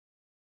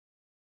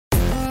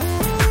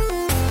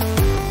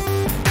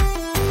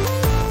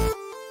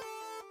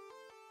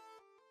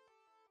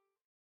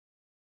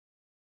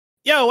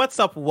Yo, what's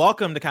up?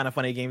 Welcome to Kind of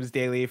Funny Games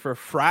Daily for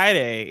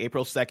Friday,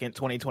 April 2nd,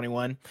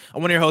 2021. I'm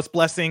one of your hosts,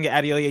 Blessing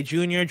Adeoye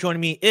Jr. Joining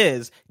me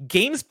is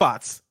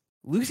GameSpot's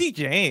Lucy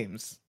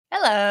James.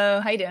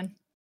 Hello, how you doing?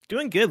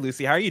 Doing good,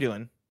 Lucy. How are you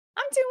doing?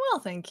 I'm doing well,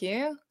 thank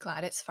you.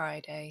 Glad it's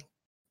Friday.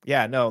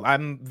 Yeah, no,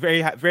 I'm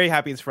very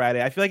happy it's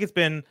Friday. I feel like it's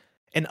been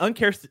an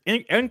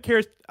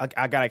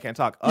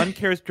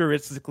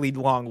uncharacteristically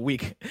long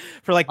week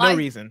for no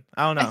reason.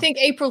 I don't know. I think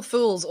April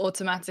Fool's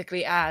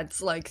automatically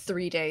adds like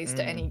 3 days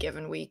to any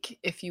given week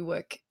if you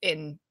work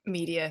in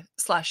media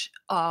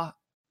 / are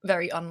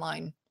very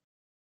online.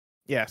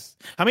 Yes.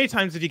 How many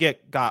times did you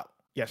got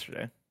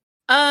yesterday?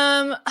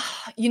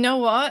 You know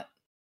what?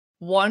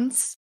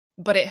 Once,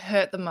 but it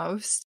hurt the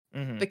most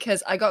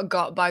because I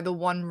got by the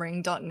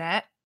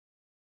OneRing.net.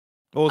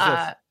 What was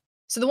this?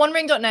 So the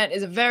OneRing.net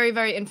is a very,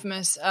 very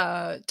infamous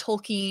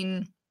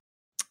Tolkien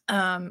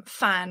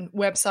fan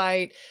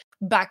website.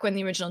 Back when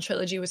the original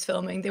trilogy was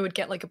filming, they would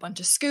get like a bunch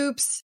of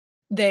scoops.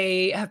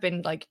 They have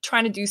been like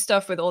trying to do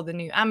stuff with all the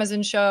new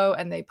Amazon show,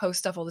 and they post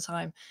stuff all the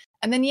time.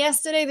 And then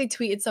yesterday they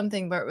tweeted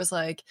something where it was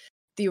like,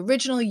 the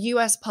original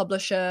US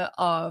publisher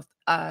of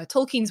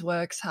Tolkien's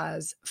works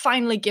has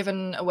finally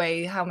given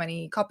away how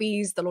many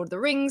copies The Lord of the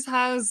Rings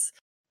has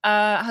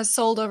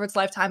sold over its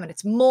lifetime, and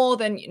it's more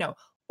than,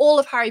 all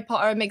of Harry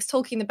Potter. Makes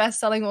Tolkien the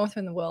best-selling author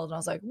in the world. And I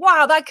was like,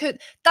 wow,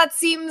 that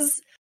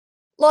seems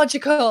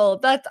logical.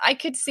 That I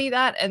could see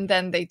that. And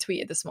then they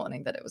tweeted this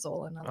morning that it was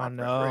all an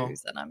elaborate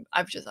ruse, and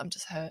I'm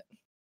just hurt.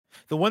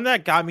 The one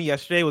that got me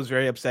yesterday was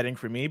very upsetting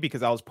for me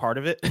because I was part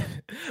of it.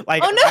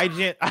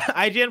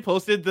 IGN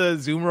posted the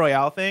Zoom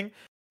Royale thing,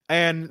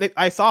 and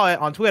I saw it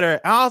on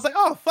Twitter, and I was like,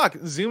 oh, fuck,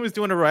 Zoom is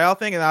doing a Royale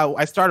thing, and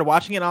I started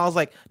watching it, and I was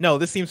like, no,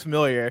 this seems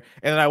familiar,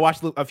 and then I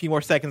watched a few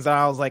more seconds, and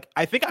I was like,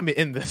 I think I'm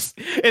in this,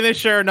 and then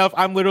sure enough,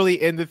 I'm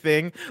literally in the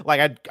thing.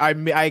 I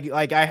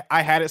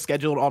had it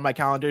scheduled on my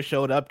calendar,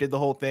 showed up, did the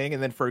whole thing,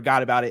 and then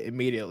forgot about it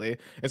immediately.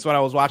 It's when I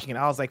was watching it,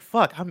 I was like,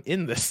 fuck, I'm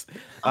in this.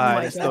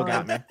 It still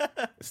got me.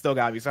 It still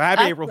got me. So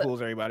happy April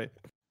Fools, everybody.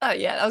 Oh,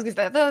 yeah, I was gonna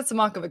say, that's the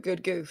mark of a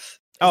good goof.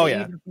 Oh,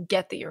 yeah. You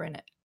get that you're in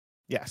it.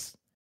 Yes.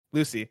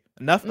 Lucy,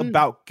 enough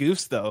about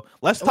goofs, though.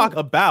 Let's talk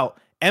about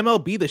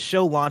MLB The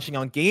Show launching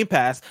on Game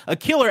Pass, a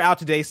killer out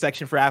today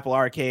section for Apple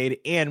Arcade,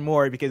 and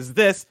more, because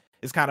this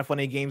is Kind of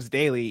Funny Games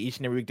Daily, each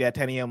and every weekday at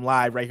 10 a.m.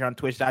 live right here on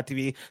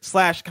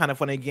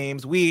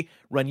twitch.tv/kindoffunnygames. We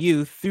run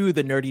you through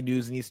the nerdy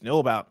news you need to know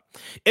about.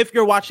 If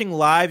you're watching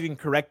live, you can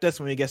correct us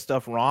when we get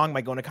stuff wrong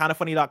by going to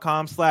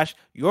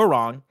kindoffunny.com/you're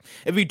wrong.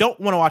 If you don't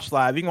want to watch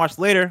live, you can watch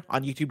later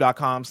on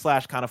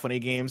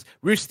youtube.com/kindoffunnygames,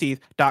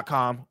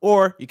 roosterteeth.com,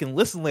 or you can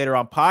listen later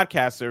on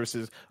podcast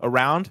services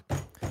around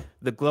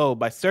the globe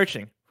by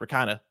searching for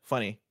Kinda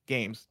Funny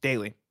Games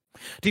Daily.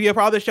 To be a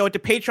part of the show, to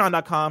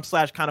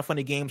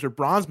patreon.com/kindoffunnygames, where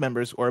bronze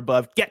members or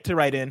above get to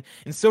write in,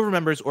 and silver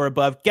members or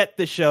above get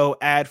the show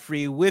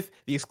ad-free with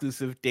the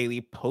exclusive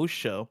daily post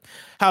show.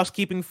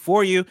 Housekeeping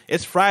for you,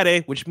 it's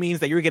Friday, which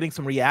means that you're getting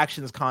some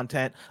reactions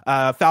content.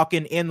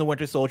 Falcon and the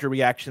Winter Soldier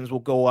reactions will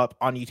go up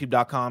on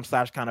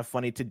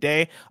youtube.com/kindoffunny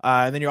today.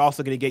 And then you're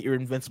also going to get your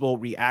Invincible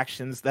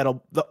reactions.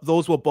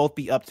 Those will both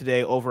be up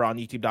today over on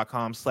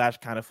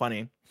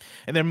youtube.com/kindoffunny.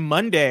 And then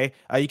Monday,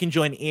 you can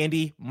join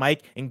Andy,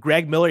 Mike, and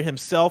Greg Miller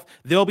himself.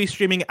 They'll be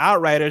streaming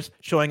Outriders,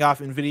 showing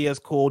off NVIDIA's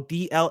cool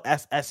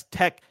DLSS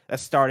tech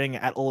that's starting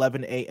at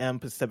 11 a.m.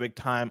 Pacific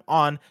time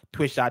on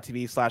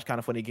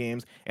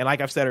twitch.tv/kindoffunnygames. And like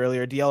I've said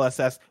earlier,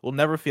 DLSS will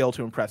never fail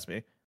to impress me.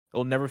 It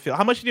will never fail.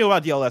 How much do you know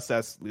about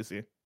DLSS,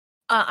 Lucy?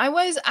 I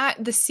was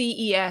at the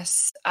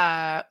CES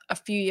a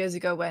few years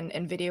ago when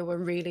NVIDIA were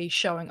really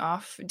showing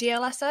off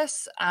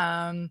DLSS.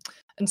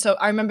 And so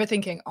I remember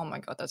thinking, oh my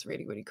God, that's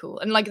really, really cool.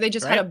 And like they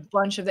just had a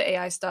bunch of the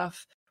AI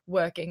stuff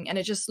working, and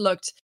it just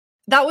looked,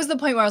 that was the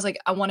point where I was like,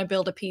 I want to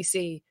build a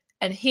PC.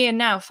 And here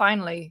now,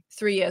 finally,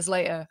 3 years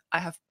later, I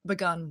have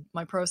begun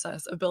my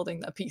process of building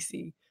that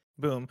PC.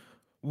 Boom.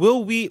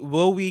 Will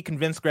we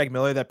convince Greg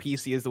Miller that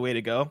PC is the way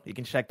to go? You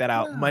can check that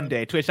out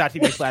Monday,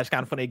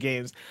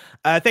 twitch.tv/kindoffunnygames.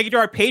 Thank you to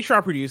our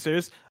Patreon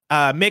producers,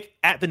 Mick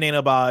at the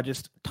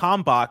Nanobiologist,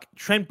 Tom Bach,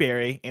 Trent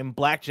Berry, and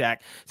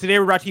Blackjack. Today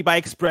we're brought to you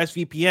by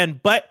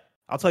ExpressVPN, but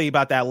I'll tell you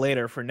about that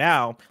later. For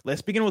now,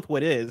 let's begin with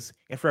what is,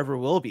 and forever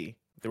will be,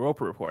 the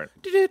Roper Report.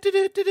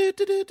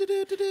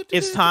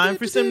 It's time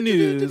for some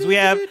news. We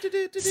have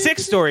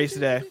 6 stories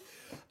today.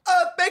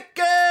 A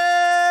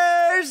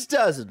baker's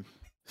dozen.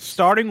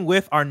 Starting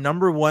with our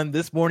number one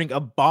this morning, a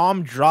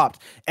bomb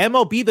dropped.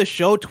 MLB The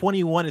Show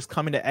 21 is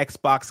coming to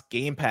Xbox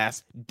Game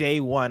Pass day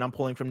one. I'm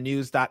pulling from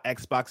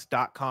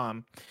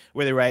news.xbox.com,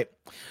 where they write,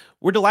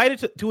 we're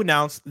delighted to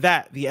announce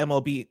that the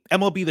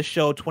MLB The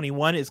Show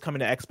 21 is coming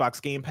to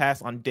Xbox Game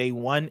Pass on day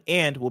one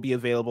and will be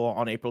available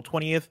on April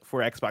 20th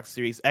for Xbox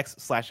Series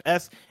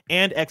X/S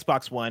and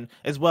Xbox One,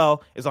 as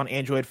well as on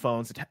Android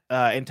phones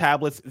and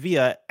tablets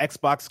via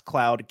Xbox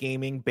Cloud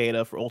Gaming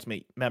Beta for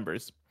Ultimate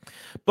members.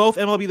 Both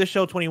MLB The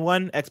Show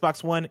 21,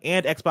 Xbox One,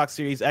 and Xbox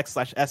Series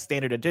X/S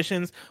Standard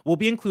Editions will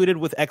be included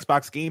with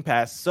Xbox Game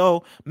Pass,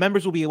 so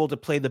members will be able to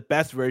play the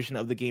best version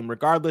of the game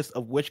regardless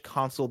of which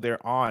console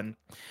they're on.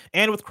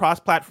 And with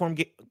cross-platform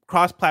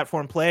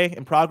cross-platform play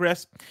in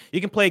progress. You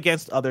can play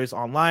against others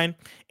online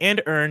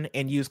and earn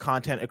and use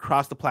content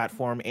across the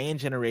platform and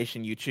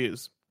generation you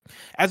choose.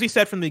 As we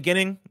said from the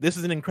beginning, this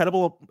is an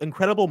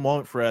incredible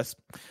moment for us,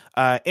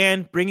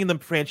 and bringing the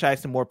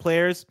franchise to more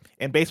players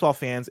and baseball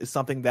fans is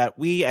something that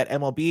we at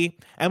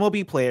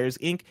MLB Players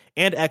Inc.,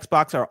 and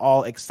Xbox are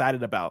all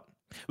excited about.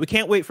 We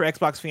can't wait for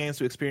Xbox fans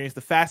to experience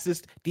the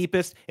fastest,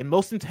 deepest, and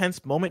most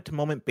intense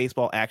moment-to-moment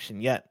baseball action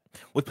yet.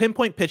 With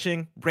pinpoint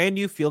pitching, brand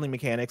new fielding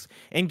mechanics,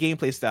 and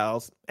gameplay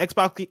styles,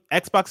 Xbox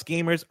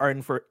gamers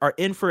are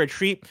in for a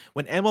treat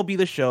when MLB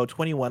The Show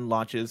 21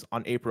 launches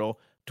on April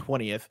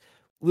 20th.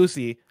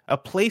 Lucy, a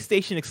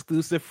PlayStation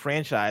exclusive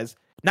franchise,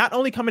 not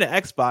only coming to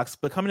Xbox,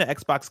 but coming to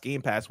Xbox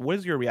Game Pass. What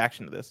is your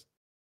reaction to this?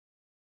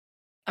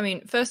 I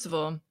mean, first of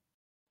all,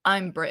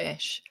 I'm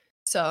British,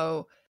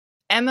 so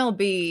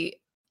MLB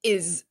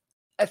is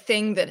a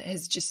thing that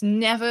has just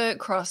never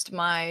crossed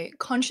my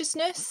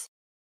consciousness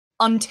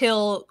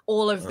until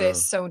all of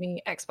this Sony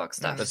Xbox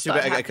stuff. That's too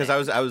bad, because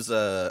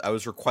I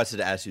was requested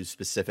to ask you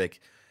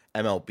specific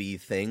MLB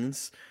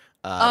things.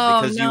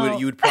 Because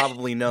you would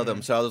probably know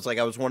them. So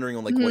I was wondering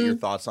what your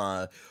thoughts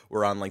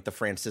were on like the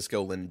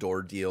Francisco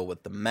Lindor deal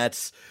with the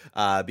Mets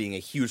being a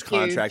huge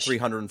contract,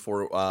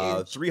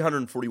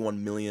 $341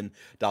 million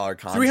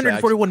contract.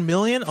 $341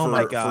 million? Oh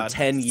my god. For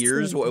 10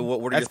 years. What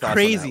are your thoughts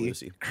crazy. on that,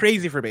 Lucy?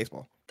 Crazy for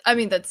baseball. I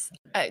mean, that's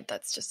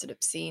just an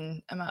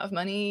obscene amount of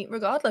money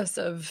regardless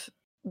of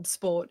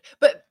sport.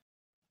 But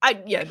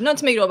not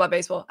to make it all about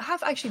baseball. I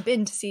have actually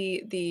been to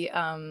see the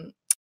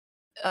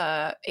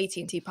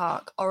AT&T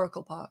Park,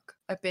 Oracle Park.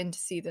 I've been to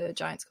see the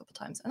Giants a couple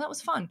times, and that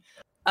was fun.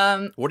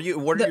 What are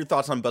your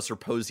thoughts on Buster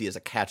Posey as a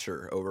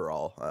catcher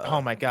overall?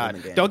 Oh my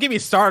god! Don't get me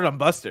started on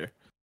Buster.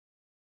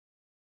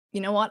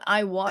 You know what?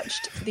 I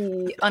watched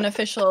the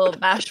unofficial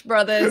Bash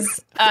Brothers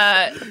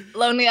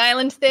Lonely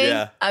Island thing.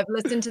 Yeah. I've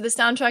listened to the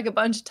soundtrack a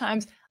bunch of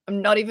times.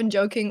 I'm not even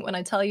joking when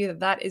I tell you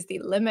that is the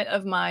limit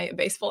of my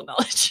baseball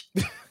knowledge.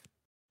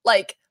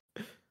 Like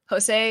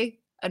Jose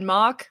and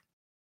Mark.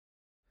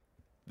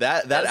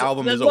 That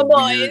album is a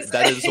weird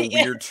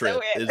trip. So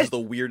weird. It is the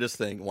weirdest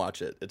thing.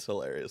 Watch it. It's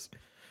hilarious.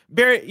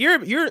 Barrett,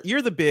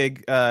 you're the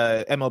big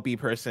MLB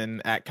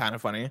person at Kind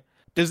of Funny.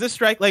 Does this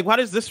strike why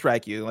does this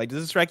strike you? Like,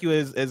 does this strike you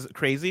as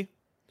crazy?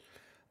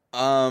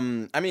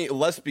 I mean,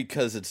 less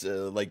because it's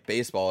like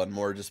baseball and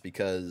more just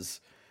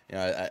because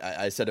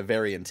I said a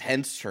very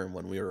intense term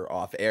when we were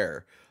off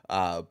air.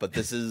 But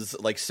this is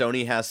like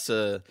Sony has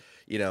to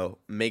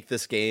make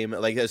this game.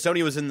 Like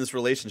Sony was in this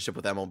relationship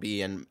with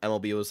MLB, and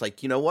MLB was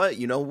like, you know what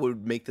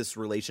would make this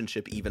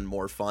relationship even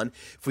more fun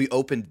if we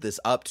opened this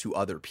up to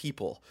other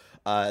people.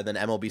 And then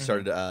MLB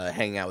started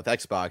hanging out with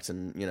Xbox,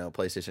 and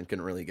PlayStation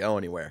couldn't really go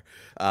anywhere.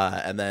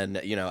 And then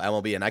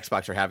MLB and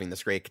Xbox are having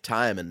this great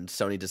time, and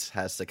Sony just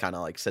has to kind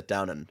of like sit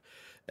down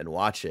and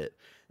watch it.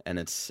 And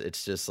it's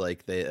just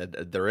like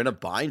they're in a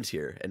bind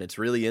here, and it's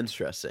really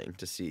interesting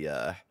to see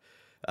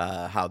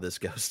how this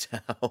goes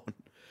down.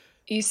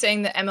 Are you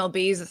saying that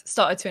MLB's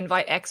started to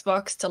invite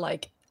Xbox to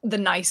like the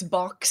nice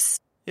box?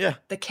 Yeah.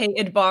 The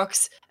catered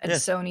box, and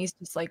Sony's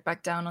just like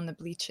back down on the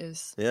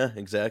bleachers. Yeah,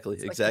 exactly.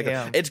 It's exactly.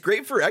 Like, it's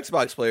great for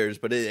Xbox players,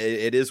 but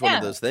it is one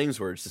of those things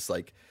where it's just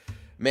like,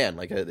 man,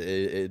 like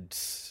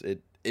it's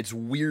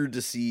weird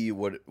to see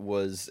what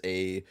was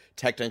a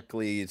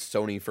technically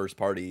Sony first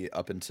party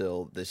up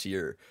until this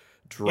year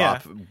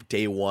drop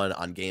day one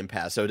on Game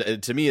Pass. So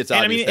to me, it's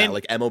obvious that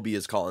like MLB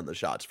is calling the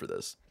shots for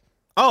this.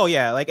 Oh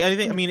yeah, like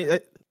anything. I mean,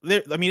 it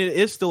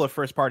is still a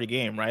first party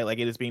game, right? Like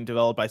it is being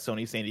developed by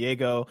Sony San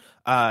Diego.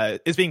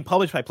 It's being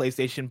published by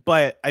PlayStation,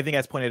 but I think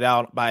as pointed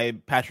out by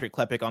Patrick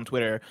Klepek on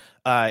Twitter,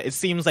 it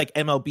seems like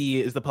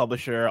MLB is the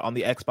publisher on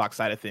the Xbox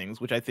side of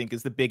things, which I think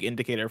is the big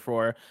indicator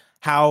for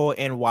how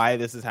and why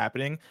this is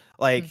happening.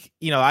 Like,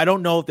 I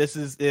don't know if this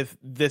is these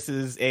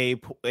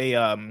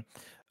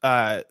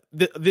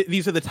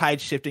are the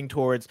tides shifting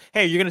towards,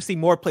 hey, you're going to see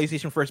more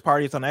PlayStation first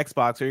parties on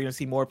Xbox, or you're going to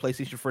see more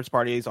PlayStation first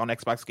parties on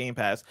Xbox Game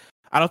Pass.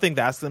 I don't think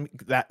that's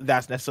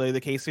necessarily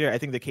the case here. I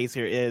think the case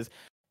here is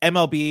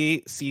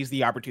MLB sees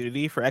the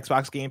opportunity for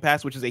Xbox Game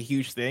Pass, which is a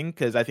huge thing,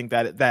 because I think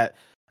that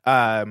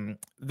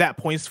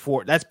points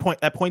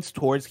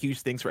towards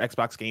huge things for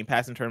Xbox Game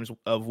Pass in terms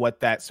of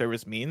what that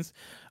service means.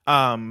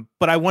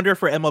 But I wonder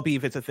for MLB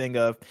if it's a thing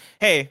of,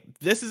 hey,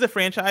 this is a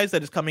franchise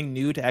that is coming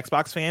new to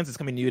Xbox fans, it's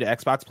coming new to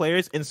Xbox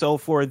players, and so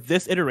for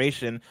this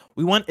iteration,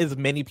 we want as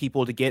many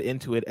people to get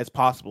into it as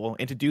possible,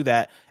 and to do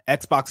that,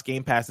 Xbox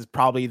Game Pass is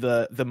probably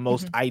the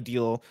most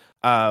ideal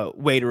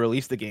way to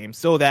release the game,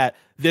 so that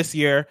this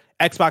year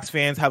Xbox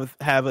fans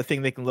have a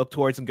thing they can look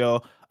towards and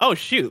go, oh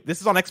shoot, this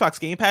is on Xbox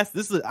Game Pass.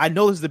 I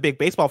know this is a big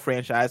baseball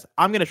franchise.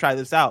 I'm gonna try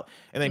this out,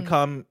 and then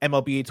come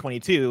MLB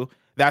 22.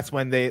 That's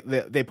when they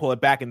pull it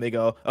back and they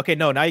go, okay,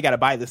 no, now you got to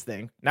buy this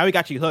thing. Now we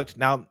got you hooked.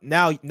 Now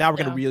we're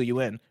gonna reel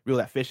you in, reel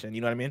that fish in. You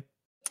know what I mean?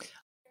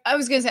 I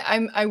was gonna say,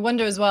 I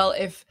wonder as well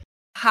if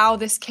how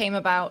this came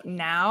about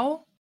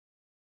now.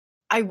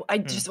 I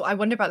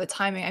wonder about the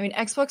timing. I mean,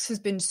 Xbox has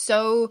been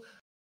so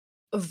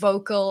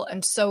vocal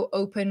and so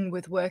open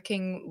with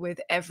working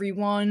with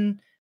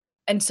everyone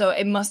And so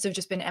it must have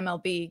just been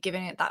MLB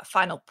giving it that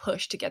final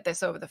push to get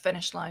this over the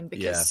finish line,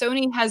 because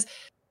Sony has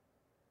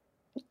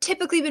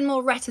typically been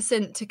more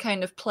reticent to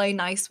kind of play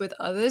nice with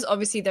others.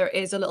 Obviously, there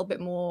is a little bit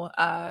more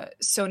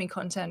Sony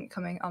content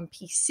coming on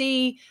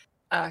PC,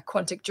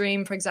 Quantic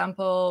Dream, for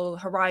example,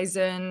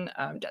 Horizon,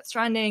 Death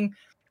Stranding.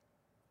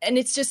 And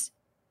it's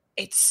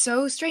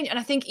so strange. And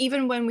I think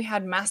even when we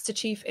had Master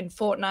Chief in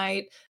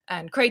Fortnite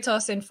and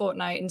Kratos in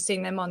Fortnite and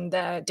seeing them on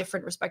their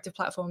different respective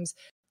platforms,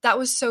 that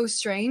was so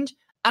strange.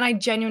 And I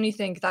genuinely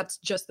think that's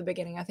just the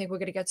beginning. I think we're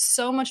going to get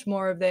so much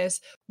more of this,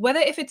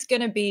 whether if it's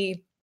going to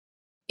be,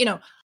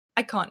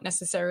 I can't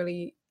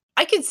necessarily.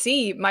 I could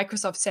see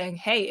Microsoft saying,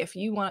 "Hey, if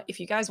you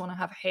guys want to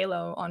have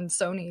Halo on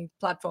Sony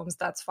platforms,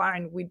 that's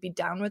fine. We'd be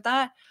down with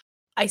that."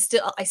 I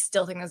still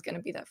think there's going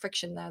to be that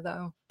friction there,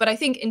 though. But I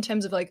think in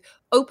terms of like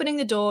opening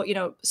the door,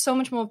 so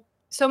many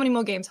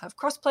more games have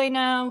crossplay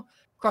now,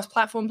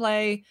 cross-platform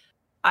play.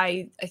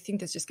 I think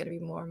there's just going to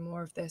be more and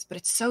more of this. But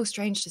it's so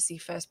strange to see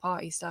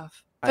first-party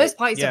stuff.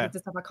 First-party stuff with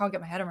this stuff I can't get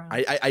my head around.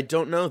 I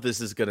don't know if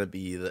this is going to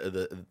be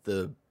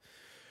the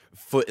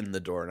foot in the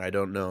door, and I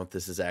don't know if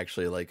this is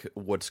actually like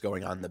what's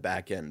going on in the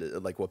back end,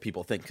 like what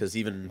people think, because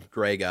even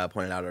Greg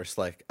pointed out our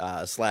Slack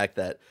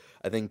that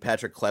I think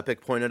Patrick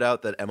Klepek pointed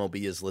out that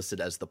MLB is listed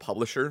as the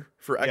publisher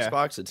for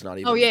Xbox. It's not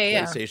even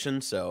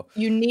PlayStation. So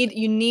you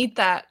need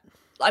that.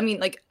 I mean,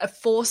 like a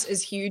force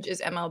as huge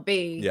as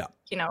MLB. Yeah,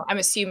 I'm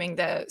assuming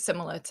they're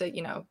similar to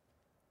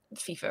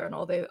FIFA and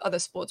all the other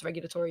sports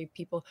regulatory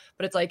people,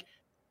 but it's like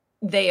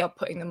they are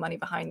putting the money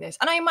behind this.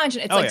 And I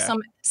imagine it's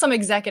some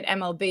exec at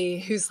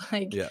MLB who's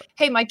like,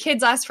 hey, my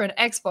kids asked for an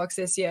Xbox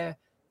this year,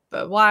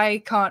 but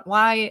why isn't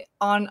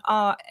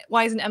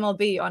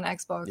MLB on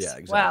Xbox? Yeah,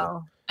 exactly.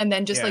 Well, and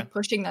then just like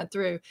pushing that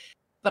through.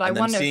 But I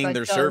wonder seeing if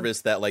their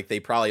service that like they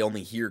probably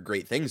only hear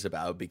great things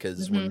about,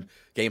 because when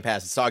Game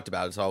Pass is talked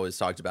about, it's always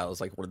talked about as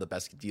like one of the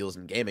best deals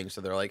in gaming.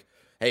 So they're like,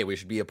 hey, we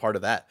should be a part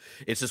of that.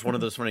 It's just one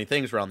of those funny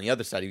things where on the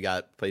other side you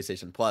got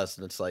PlayStation Plus,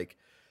 and it's like,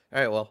 all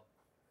right, well,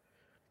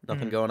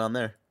 nothing going on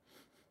there.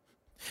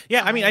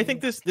 Yeah, I mean, I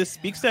think this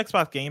speaks to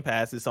Xbox Game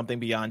Pass is something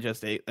beyond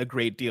just a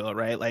great deal,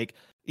 right? Like,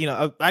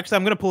 actually,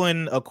 I'm going to pull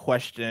in a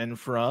question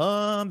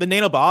from the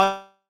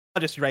Nanobot.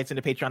 Just writes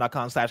into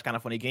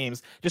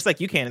patreon.com/kindoffunnygames, just like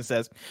you can, and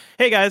says,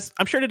 hey guys,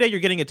 I'm sure today you're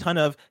getting a ton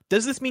of,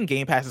 does this mean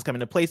Game Pass is coming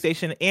to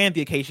PlayStation, and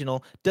the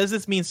occasional, does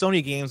this mean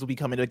Sony games will be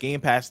coming to Game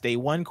Pass Day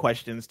 1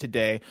 questions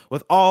today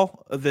with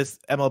all of this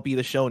MLB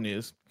The Show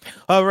news.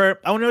 However,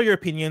 I want to know your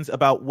opinions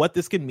about what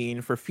this could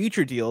mean for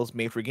future deals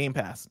made for Game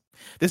Pass.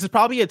 This is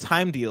probably a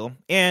time deal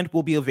and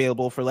will be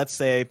available for, let's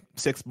say,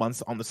 6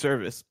 months on the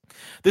service.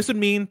 This would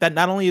mean that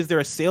not only is there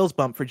a sales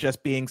bump for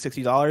just being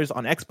 $60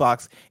 on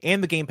Xbox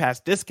and the Game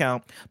Pass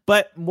discount,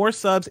 but more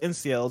subs and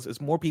sales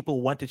as more people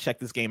want to check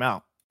this game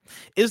out.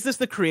 Is this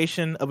the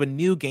creation of a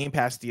new Game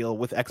Pass deal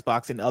with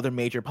Xbox and other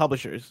major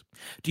publishers?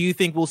 Do you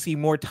think we'll see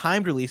more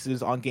timed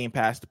releases on Game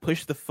Pass to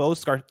push the faux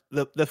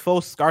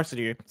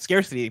scarcity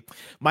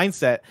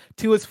mindset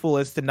to its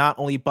fullest, to not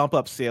only bump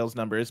up sales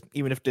numbers,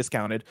 even if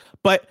discounted,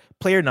 but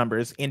player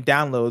numbers and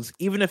downloads,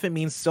 even if it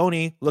means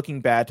Sony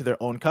looking bad to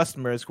their own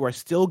customers who are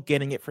still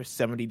getting it for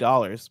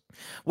 $70?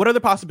 What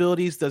other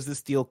possibilities does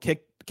this deal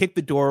kick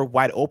the door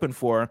wide open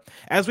for,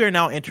 as we are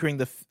now entering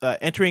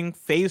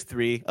phase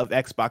 3 of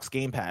Xbox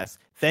Game Pass?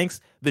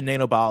 Thanks, the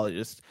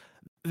nanobiologist.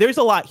 There's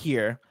a lot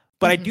here,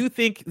 but I do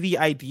think the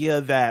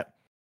idea that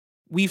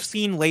we've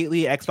seen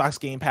lately Xbox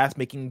Game Pass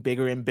making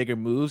bigger and bigger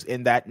moves,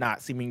 and that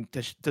not seeming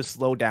to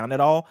slow down at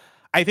all,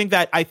 I think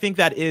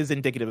that is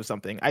indicative of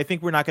something. I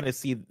think we're not going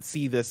to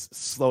see this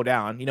slow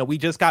down. We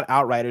just got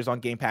Outriders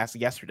on Game Pass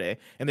yesterday,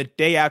 and the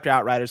day after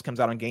Outriders comes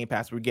out on Game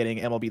Pass, we're getting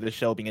MLB The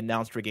Show being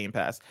announced for Game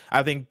Pass.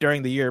 I think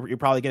during the year you're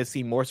probably going to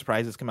see more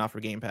surprises come out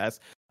for Game Pass.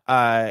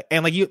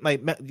 And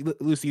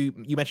Lucy,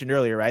 you mentioned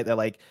earlier, right,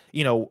 that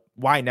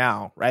why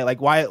now, right?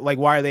 Why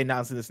are they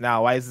announcing this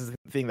now? Why is this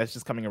a thing that's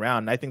just coming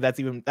around? And I think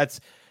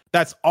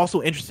that's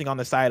also interesting on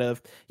the side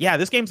of,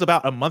 this game's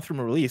about a month from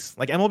a release.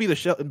 Like MLB The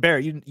Show, Bear,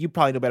 you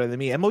probably know better than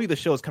me. MLB The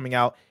Show is coming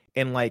out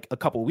in like a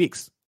couple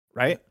weeks,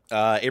 right?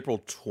 April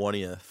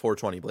 20th,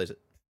 420, blaze it.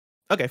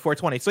 Okay,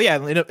 420. So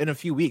yeah, in a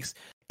few weeks.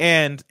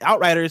 And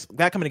Outriders,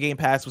 that coming to Game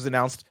Pass, was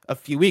announced a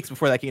few weeks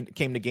before that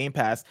came to Game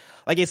Pass.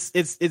 Like it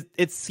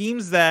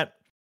seems that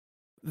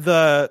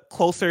the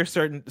closer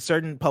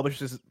certain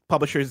publishers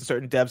and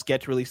certain devs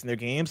get to releasing their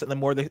games, and the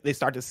more they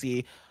start to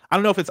see, I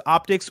don't know if it's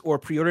optics or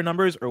pre-order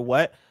numbers or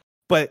what,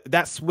 but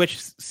that switch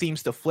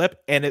seems to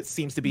flip, and it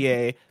seems to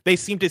be they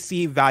seem to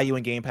see value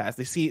in Game Pass.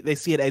 They see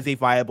it as a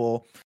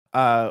viable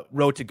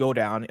road to go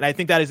down, and I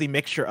think that is a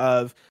micture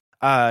of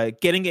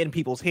getting it in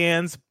people's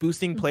hands,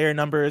 boosting player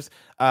numbers.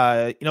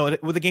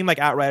 With a game like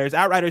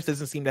Outriders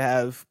doesn't seem to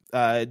have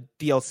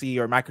DLC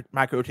or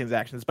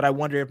microtransactions, but I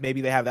wonder if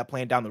maybe they have that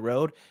plan down the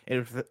road,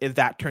 and if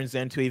that turns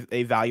into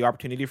a value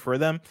opportunity for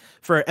them.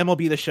 For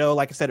MLB The Show,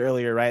 like I said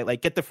earlier, right,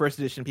 like get the first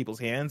edition in people's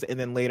hands, and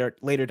then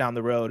later down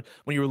the road,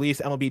 when you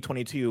release MLB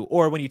 22,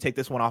 or when you take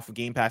this one off of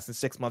Game Pass in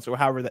 6 months, or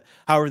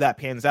however that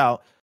pans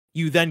out,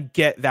 you then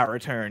get that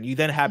return. You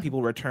then have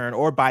people return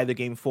or buy the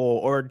game full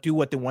or do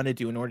what they want to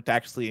do in order to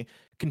actually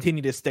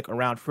continue to stick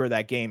around for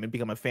that game and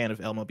become a fan of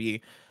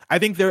MLB. I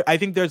think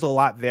there's a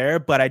lot there,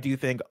 but I do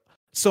think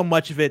so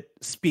much of it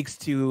speaks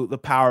to the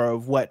power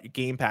of what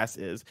Game Pass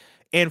is.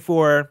 And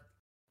for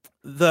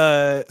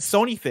the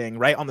Sony thing,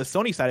 right, on the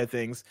Sony side of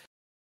things,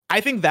 I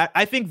think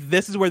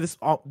this is where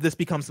this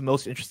becomes the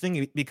most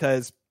interesting,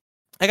 because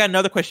I got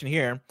another question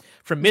here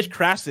from Mitch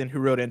Krasson, who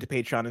wrote into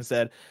Patreon and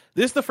said,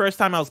 "This is the first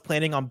time I was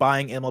planning on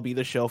buying MLB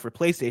The Show for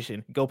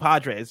PlayStation. Go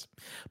Padres!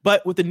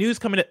 But with the news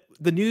coming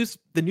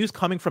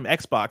from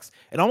Xbox,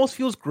 it almost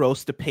feels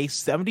gross to pay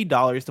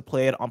 $70 to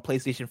play it on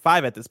PlayStation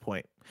 5 at this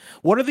point.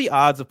 What are the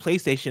odds of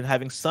PlayStation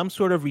having some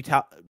sort of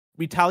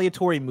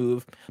retaliatory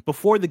move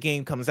before the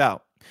game comes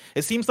out?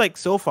 It seems like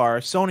so far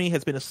Sony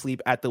has been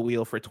asleep at the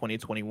wheel for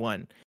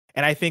 2021,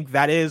 and I think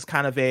that is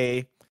kind of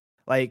a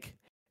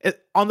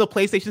on the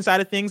PlayStation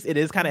side of things, it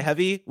is kind of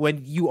heavy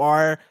when you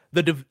are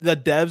the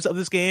devs of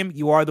this game.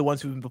 You are the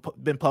ones who've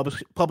been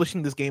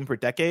publishing this game for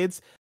decades.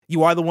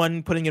 You are the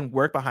one putting in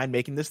work behind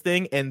making this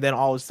thing, and then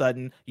all of a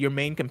sudden, your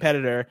main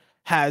competitor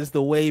has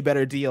the way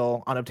better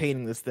deal on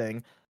obtaining this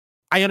thing.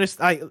 I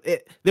understand.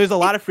 There's a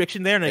lot of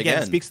friction there, and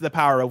again, it speaks to the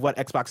power of what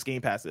Xbox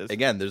Game Pass is.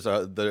 Again,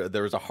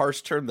 there was a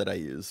harsh term that I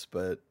use,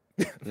 but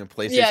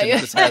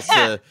PlayStation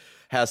just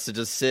has to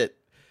just sit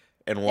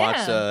and watch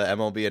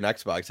MLB and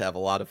Xbox have a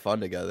lot of fun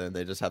together, and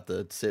they just have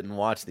to sit and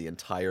watch the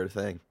entire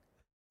thing.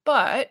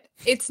 But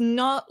it's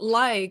not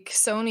like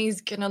Sony's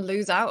gonna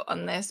lose out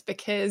on this,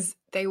 because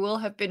they will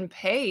have been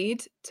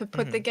paid to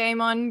put the game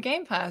on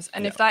Game Pass.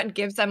 And if that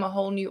gives them a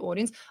whole new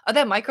audience, are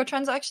there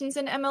microtransactions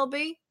in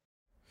MLB?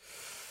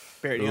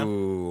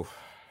 Ooh.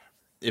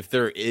 If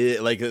there is,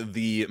 like,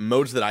 the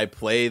modes that I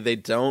play, they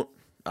don't.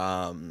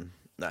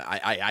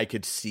 I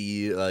could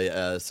see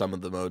some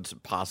of the modes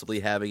possibly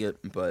having it,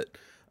 but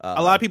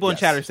a lot of people in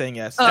chat are saying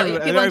yes.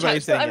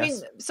 Everybody's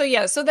saying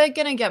yes. So they're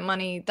gonna get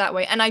money that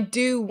way. And I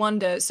do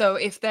wonder, so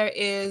if there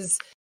is,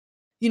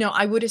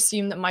 I would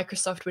assume that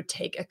Microsoft would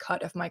take a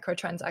cut of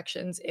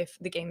microtransactions if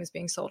the game is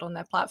being sold on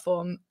their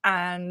platform,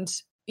 and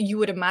you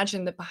would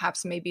imagine that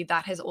perhaps maybe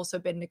that has also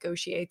been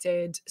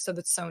negotiated so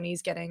that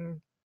Sony's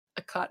getting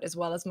a cut as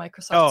well as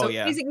Microsoft.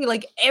 Basically,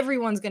 like,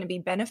 everyone's going to be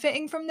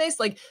benefiting from this,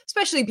 like,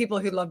 especially people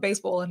who love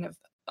baseball and have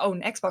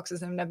owned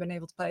Xboxes and have never been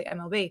able to play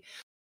MLB.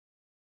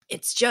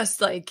 It's just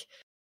like,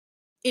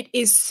 it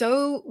is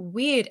so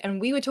weird.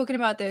 And we were talking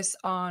about this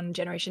on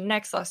Generation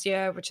Next last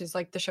year, which is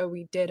like the show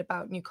we did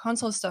about new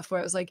console stuff, where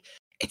it was like,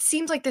 it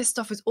seems like this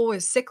stuff is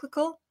always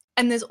cyclical.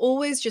 And there's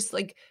always just,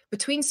 like,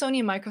 between Sony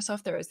and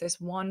Microsoft, there is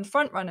this one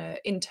front runner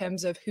in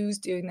terms of who's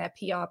doing their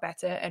PR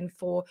better. And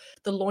for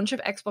the launch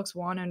of Xbox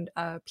One and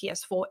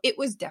PS4, it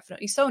was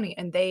definitely Sony.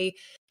 And they,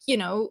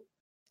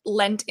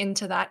 lent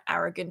into that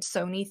arrogant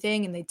Sony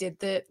thing, and they did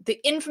the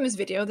infamous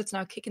video that's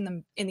now kicking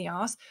them in the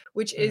ass,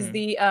 which is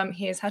the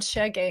here's how to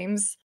share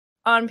games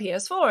on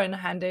PS4, and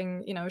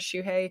handing,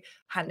 Shuhei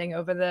handing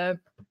over the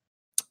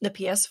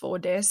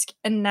PS4 disc.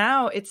 And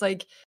now it's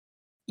like,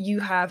 you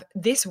have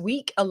this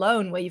week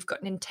alone where you've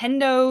got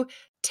Nintendo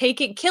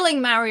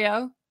killing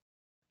Mario.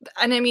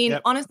 And I mean,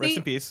 honestly, rest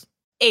in peace.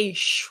 A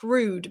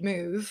shrewd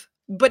move,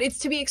 but it's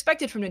to be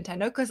expected from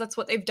Nintendo, because that's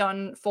what they've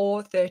done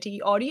for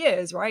 30 odd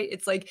years, right?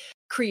 It's like,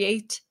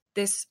 create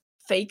this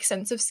fake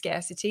sense of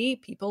scarcity,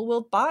 people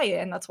will buy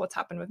it, and that's what's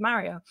happened with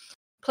Mario.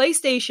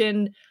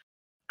 PlayStation,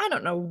 I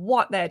don't know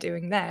what they're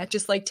doing there,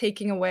 just like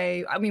taking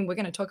away, I mean, we're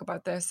going to talk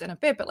about this in a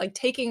bit, but like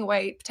taking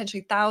away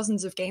potentially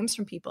thousands of games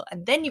from people.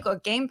 And then you've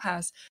got Game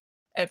Pass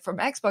from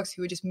Xbox,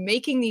 who are just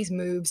making these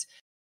moves,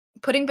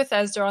 putting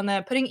Bethesda on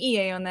there, putting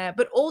EA on there,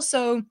 but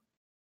also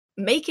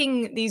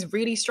making these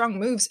really strong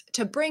moves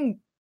to bring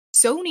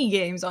Sony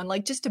games on,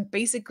 like, just to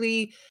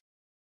basically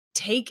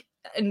take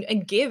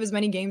and give as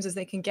many games as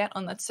they can get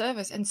on that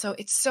service. And so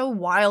it's so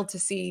wild to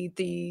see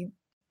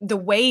the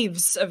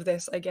waves of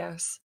this, I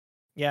guess.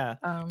 Yeah.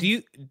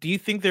 Do you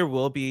think there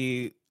will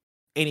be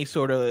any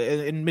sort of,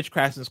 in Mitch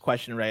Krasson's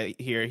question right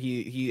here,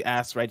 he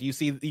asks, right, do you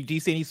see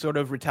any sort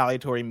of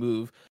retaliatory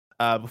move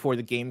before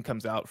the game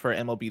comes out for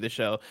MLB The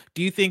Show?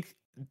 Do you think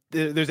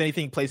there's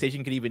anything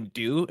PlayStation could even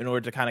do in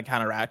order to kind of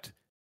counteract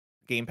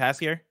Game Pass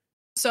here?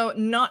 So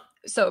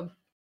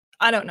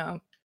I don't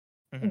know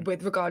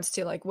with regards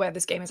to like where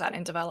this game is at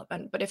in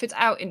development, but if it's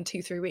out in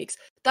 2-3 weeks,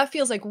 that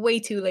feels like way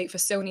too late for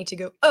Sony to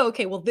go, oh,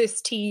 okay, well,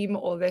 this team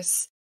or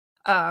this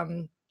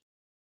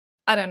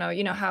I don't know,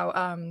 you know how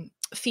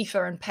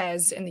FIFA and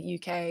PES in the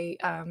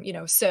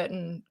UK,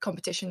 certain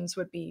competitions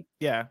would be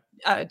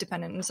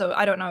dependent. And so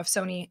I don't know if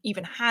Sony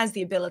even has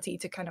the ability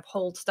to kind of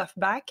hold stuff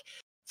back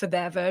for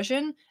their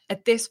version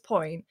at this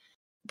point.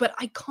 But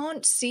I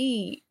can't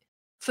see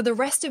for the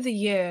rest of the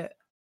year.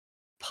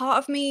 Part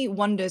of me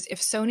wonders if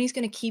Sony's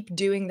going to keep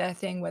doing their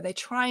thing where they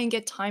try and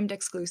get timed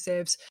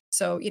exclusives.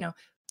 So,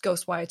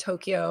 Ghostwire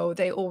Tokyo,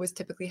 they always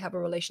typically have a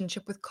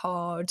relationship with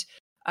COD.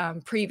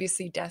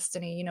 Previously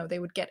Destiny, they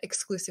would get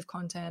exclusive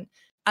content.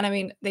 And I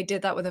mean, they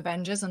did that with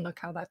Avengers, and look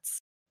how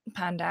that's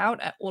panned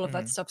out. All of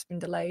that stuff's been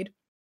delayed.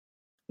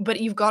 But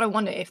you've got to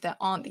wonder if there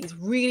aren't these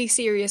really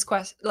serious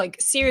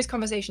serious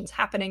conversations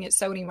happening at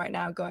Sony right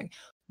now going,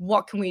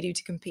 what can we do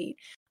to compete?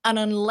 And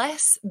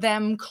unless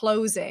them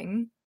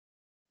closing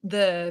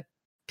the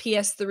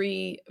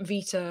PS3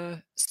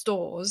 Vita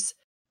stores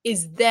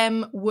is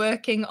them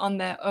working on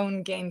their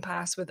own Game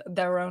Pass with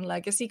their own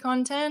legacy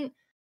content,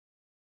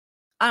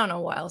 I don't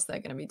know what else they're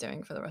going to be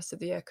doing for the rest of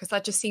the year, because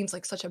that just seems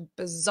like such a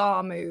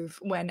bizarre move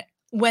when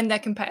their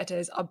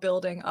competitors are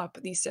building up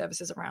these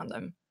services around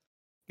them.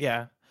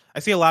 Yeah. I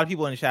see a lot of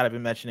people in the chat have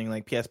been mentioning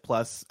like PS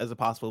Plus as a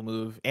possible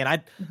move, and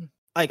I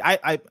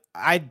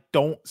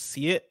don't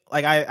see it.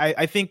 Like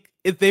I think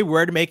if they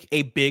were to make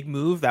a big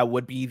move, that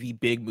would be the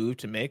big move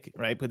to make,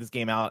 right? Put this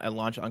game out at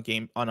launch on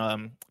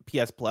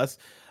PS Plus.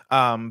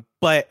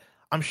 But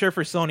I'm sure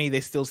for Sony,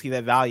 they still see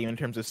that value in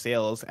terms of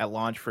sales at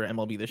launch for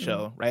MLB The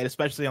Show, right?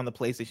 Especially on the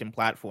PlayStation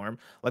platform.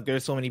 Like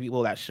there's so many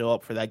people that show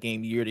up for that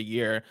game year to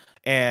year,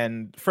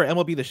 and for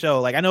MLB The Show,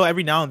 like I know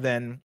every now and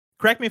then.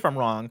 Correct me if I'm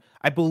wrong.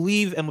 I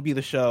believe MLB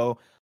The Show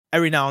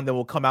every now and then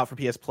will come out for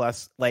PS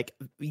Plus like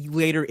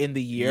later in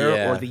the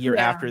year or the year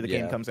after the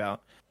game comes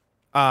out.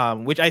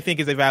 Which I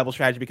think is a valuable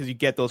strategy because you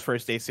get those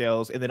first day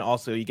sales, and then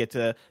also you get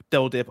to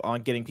double dip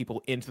on getting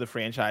people into the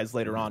franchise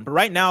later on. But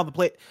right now,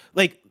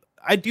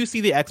 I do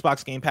see the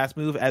Xbox Game Pass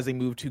move as a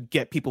move to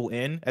get people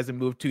in, as a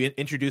move to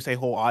introduce a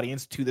whole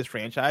audience to this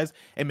franchise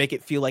and make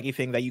it feel like a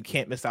thing that you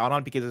can't miss out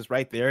on because it's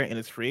right there and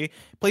it's free.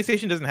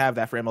 PlayStation doesn't have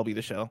that for MLB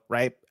The Show,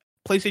 right?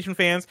 PlayStation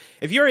fans,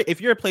 if you're a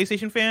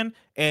PlayStation fan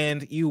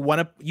and you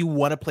want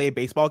to play a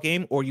baseball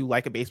game or you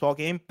like a baseball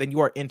game, then you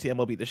are into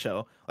MLB The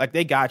Show. Like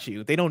they got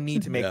you. They don't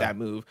need to make that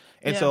move.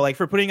 And so like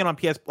for putting it on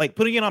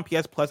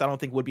PS Plus, I don't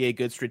think would be a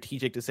good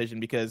strategic decision,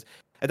 because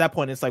at that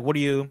point it's like, what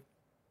do you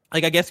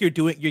like? I guess you're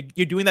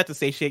doing that to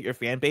satiate your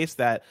fan base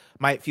that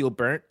might feel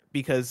burnt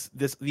because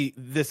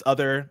this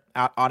other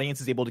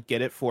audience is able to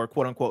get it for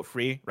quote unquote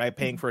free, right?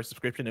 Paying for a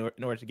subscription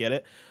in order to get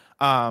it.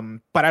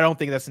 But I don't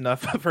think that's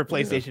enough for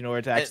PlayStation in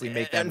order to actually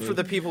make that move. For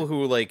the people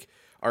who like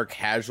are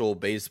casual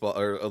baseball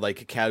or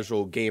like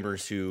casual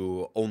gamers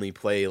who only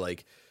play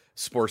like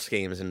sports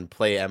games and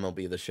play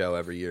MLB The Show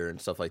every year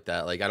and stuff like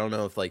that. Like I don't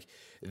know if like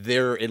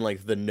they're in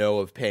like the know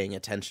of paying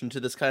attention to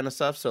this kind of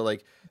stuff. So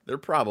like they're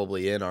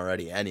probably in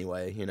already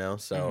anyway, you know?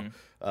 So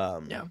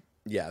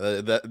yeah,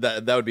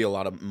 that would be a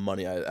lot of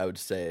money, I would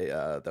say,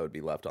 that would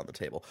be left on the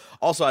table.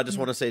 Also, I just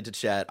want to say to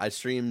chat, I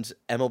streamed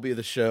MLB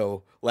The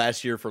Show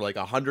last year for like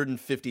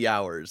 150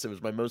 hours. It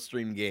was my most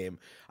streamed game.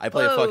 I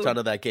play a fuck ton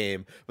of that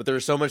game, but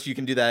there's so much you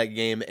can do that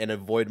game and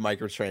avoid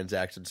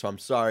microtransactions, so I'm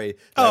sorry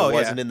that I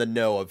wasn't in the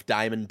know of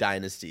Diamond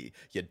Dynasty,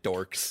 you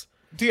dorks.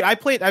 Dude, I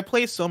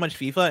play so much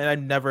FIFA, and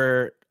I've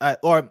never,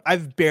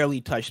 I've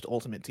barely touched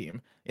Ultimate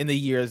Team in the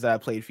years that I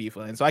played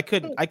FIFA, and so I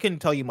couldn't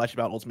tell you much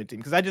about Ultimate Team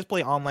because I just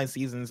play online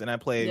seasons and I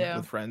play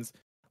with friends.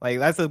 Like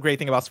that's the great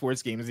thing about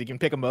sports games: you can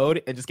pick a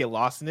mode and just get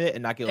lost in it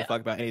and not give a fuck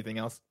about anything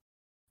else.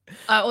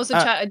 Also,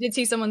 chat, I did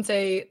see someone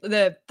say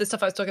the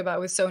stuff I was talking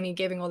about with Sony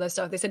giving all their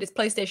stuff. They said it's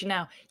PlayStation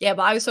Now. Yeah,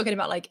 but I was talking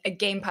about like a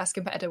Game Pass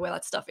competitor where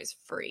that stuff is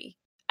free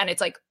and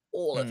it's like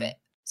all of it.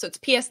 So it's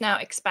PS Now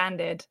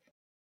expanded.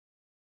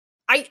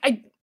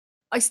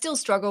 I still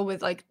struggle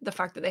with like the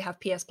fact that they have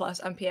PS Plus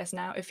and PS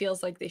Now. It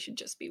feels like they should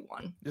just be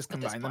one. Just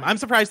combine them. I'm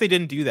surprised they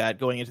didn't do that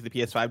going into the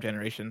PS5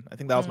 generation. I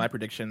think that was my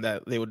prediction,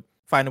 that they would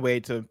find a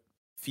way to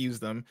fuse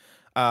them.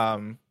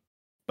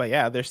 But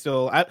yeah, they're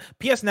still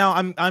PS Now.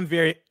 I'm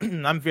very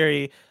I'm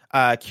very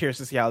curious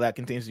to see how that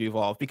continues to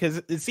evolve, because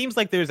it seems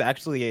like there's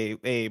actually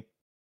a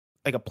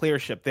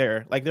playership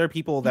there. Like there are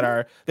people that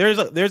are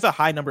there's a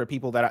high number of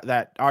people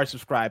that are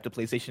subscribed to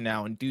PlayStation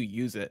Now and do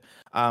use it.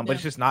 But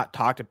it's just not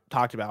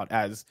talked about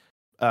as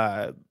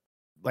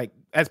like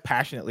as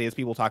passionately as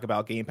people talk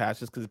about Game Pass,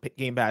 just because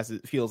Game Pass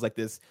feels like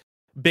this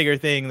bigger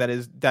thing that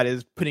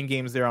is putting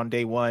games there on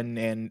day one,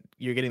 and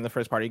you're getting the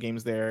first party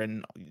games there,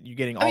 and you're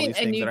getting all these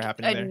things that are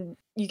happening there.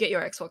 You get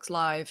your Xbox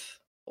Live,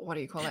 what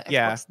do you call it?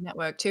 Xbox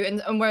Network too,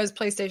 and whereas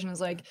PlayStation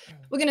is like,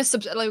 we're gonna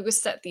we'll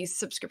set these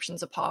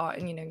subscriptions apart,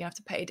 and you have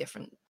to pay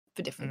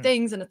for different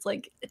things, and it's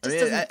like it just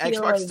doesn't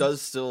feel Xbox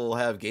does still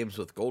have games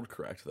with gold,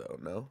 correct? Though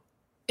no.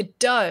 It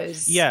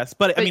does. Yes,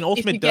 but I mean,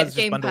 Ultimate does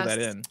just bundle that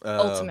in.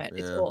 Ultimate,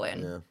 it's all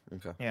in. Yeah.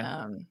 Okay.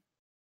 Yeah.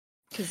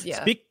 Because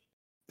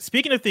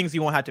Speaking of things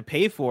you won't have to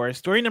pay for,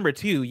 story number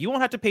 2, you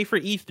won't have to pay for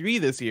E3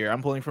 this year.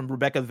 I'm pulling from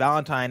Rebecca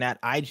Valentine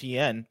at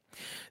IGN.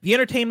 The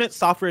Entertainment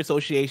Software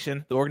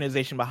Association, the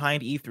organization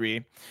behind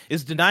E3,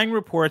 is denying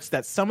reports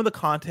that some of the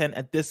content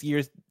at this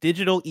year's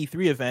digital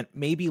E3 event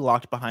may be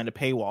locked behind a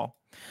paywall.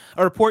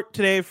 A report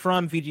today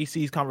from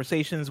VGC's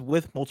conversations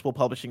with multiple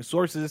publishing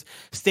sources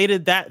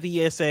stated that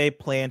the ESA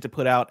planned to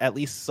put out at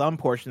least some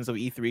portions of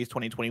E3's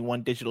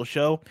 2021 digital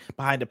show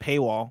behind a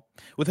paywall,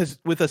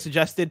 with a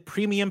suggested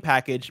premium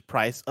package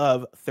price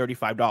of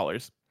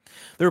 $35.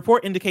 The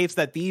report indicates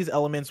that these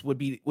elements would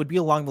be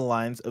along the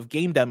lines of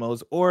game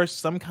demos or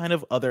some kind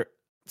of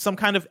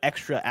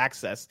extra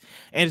access,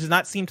 and it does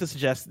not seem to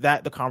suggest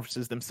that the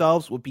conferences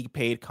themselves would be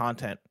paid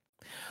content.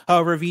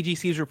 However,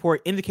 VGC's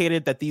report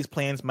indicated that these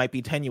plans might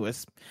be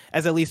tenuous,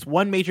 as at least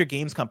one major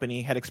games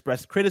company had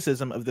expressed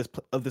criticism of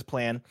this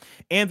plan,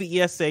 and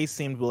the ESA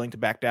seemed willing to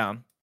back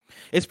down.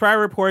 Its prior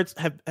reports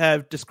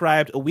have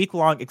described a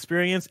week-long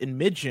experience in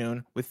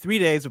mid-June with 3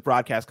 days of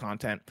broadcast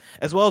content,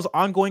 as well as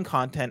ongoing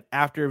content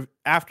after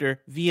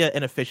via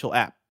an official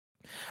app.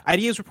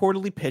 Ideas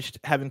reportedly pitched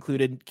have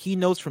included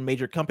keynotes from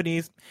major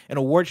companies, an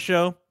awards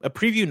show, a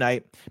preview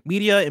night,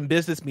 media and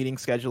business meeting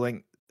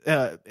scheduling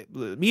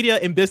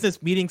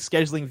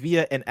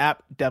via an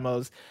app,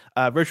 demos,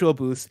 virtual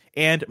booths,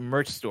 and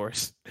merch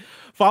stores.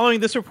 Following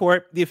this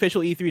report, the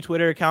official E3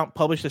 Twitter account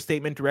published a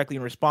statement directly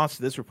in response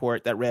to this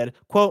report that read,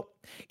 quote,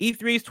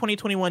 E3's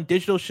 2021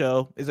 digital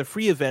show is a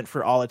free event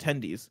for all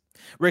attendees.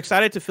 We're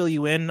excited to fill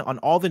you in on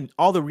all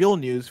the real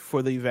news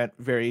for the event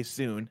very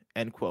soon,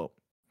 end quote.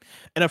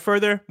 In a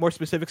further, more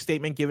specific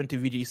statement given to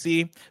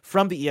VGC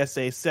from the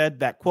ESA said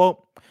that,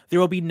 quote,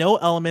 there will be no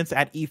elements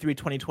at E3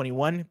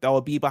 2021 that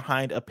will be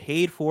behind a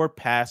paid-for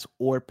pass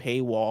or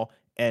paywall,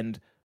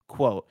 end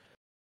quote.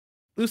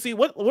 Lucy,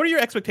 what are your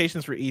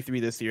expectations for E3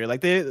 this year?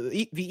 Like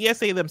the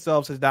ESA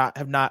themselves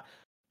have not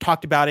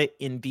talked about it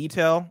in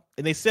detail,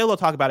 and they still will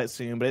talk about it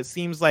soon, but it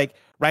seems like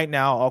right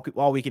now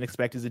all we can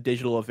expect is a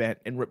digital event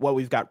and what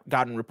we've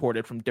gotten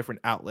reported from different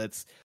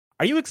outlets.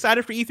 Are you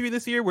excited for E3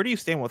 this year? Where do you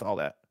stand with all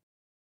that?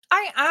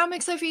 I am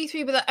excited for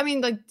E3, but I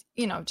mean, like,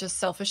 you know, just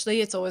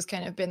selfishly, it's always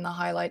kind of been the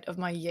highlight of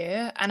my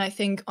year. And I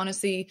think,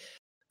 honestly,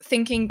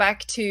 thinking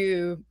back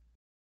to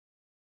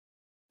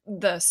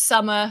the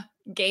summer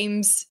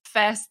games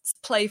fests,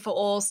 play for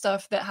all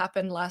stuff that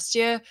happened last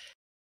year,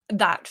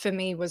 that for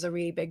me was a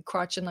really big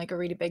crutch and like a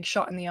really big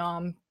shot in the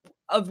arm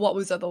of what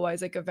was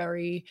otherwise like a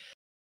very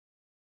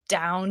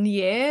down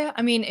year.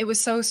 I mean, it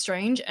was so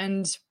strange,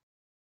 and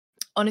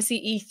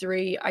honestly,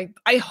 E3,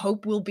 I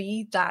hope will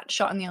be that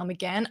shot in the arm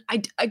again.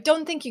 I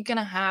don't think you're going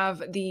to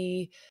have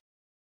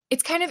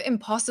it's kind of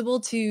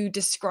impossible to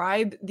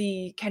describe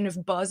the kind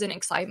of buzz and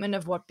excitement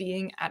of what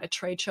being at a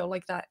trade show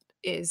like that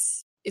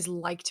is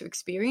like to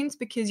experience,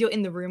 because you're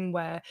in the room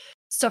where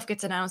stuff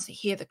gets announced, you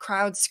hear the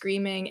crowd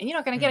screaming, and you're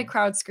not going to get a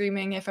crowd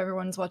screaming if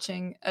everyone's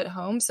watching at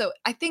home. So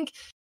I think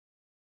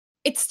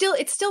it's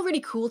still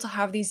really cool to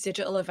have these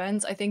digital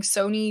events. I think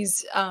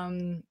Sony's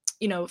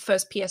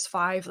first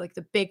PS5, like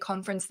the big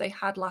conference they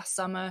had last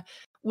summer,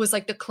 was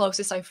like the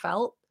closest I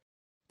felt.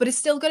 But it's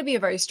still going to be a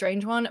very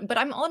strange one. But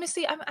I'm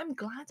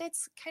glad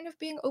it's kind of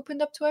being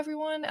opened up to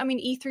everyone. I mean,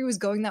 E3 was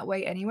going that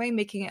way anyway,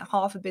 making it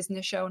half a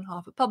business show and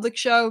half a public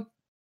show.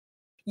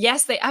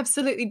 Yes, they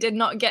absolutely did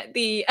not get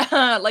the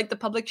the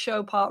public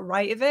show part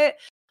right of it.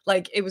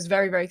 Like, it was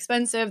very, very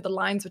expensive. The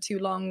lines were too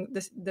long.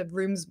 The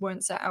rooms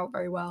weren't set out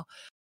very well.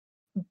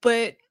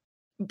 But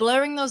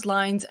blurring those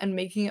lines and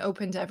making it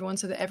open to everyone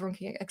so that everyone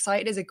can get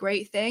excited is a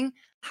great thing.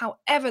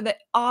 However, there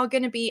are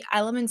going to be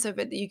elements of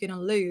it that you're going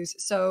to lose.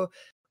 So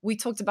we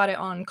talked about it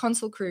on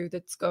Console Crew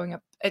that's going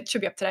up. It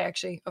should be up today,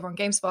 actually, over on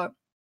GameSpot,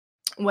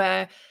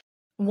 where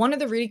one of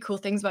the really cool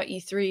things about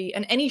E3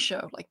 and any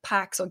show like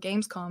PAX or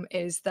Gamescom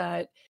is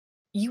that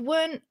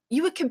developers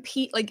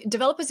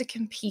are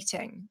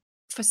competing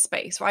for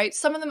space, right?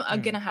 Some of them are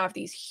going to have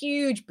these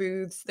huge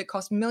booths that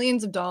cost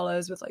millions of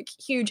dollars with like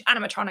huge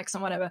animatronics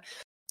and whatever,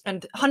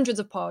 and hundreds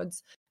of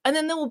pods. And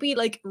then there will be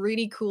like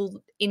really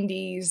cool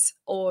indies,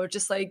 or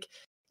just like,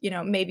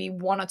 maybe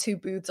one or two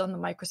booths on the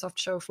Microsoft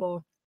show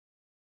floor.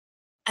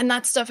 And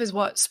that stuff is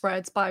what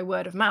spreads by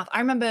word of mouth. I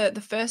remember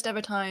the first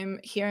ever time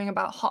hearing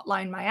about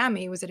Hotline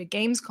Miami was at a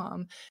Gamescom,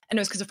 and it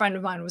was because a friend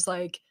of mine was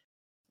like,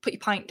 put your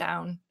pint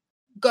down,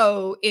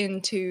 go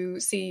in to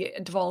see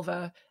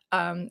Devolver.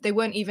 They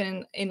weren't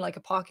even in like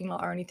a parking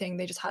lot or anything.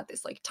 They just had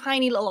this like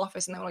tiny little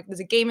office, and they were like, there's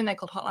a game in there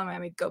called Hotline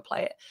Miami, go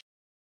play it.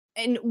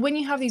 And when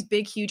you have these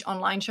big, huge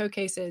online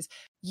showcases,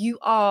 you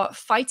are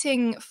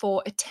fighting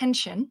for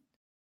attention,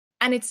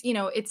 and it's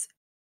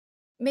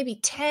maybe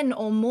 10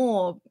 or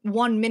more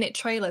 1-minute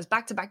trailers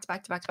back to back to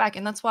back to back to back.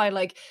 And that's why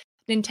like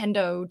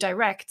Nintendo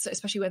Directs,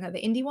 especially when they're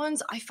the indie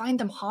ones, I find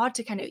them hard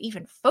to kind of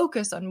even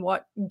focus on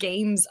what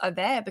games are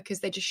there, because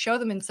they just show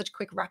them in such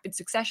quick, rapid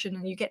succession,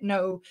 and you get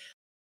no,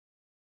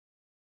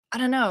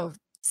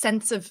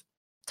 sense of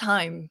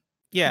time.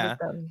 Yeah.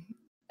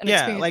 And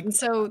experience. And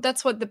so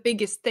that's what the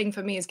biggest thing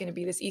for me is going to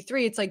be this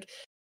E3. It's like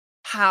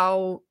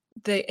how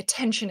the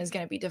attention is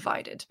going to be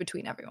divided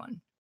between everyone.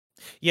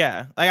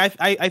 Yeah, like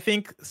I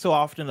think so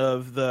often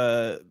of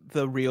the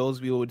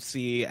reels we would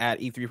see at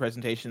E3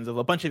 presentations of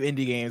a bunch of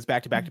indie games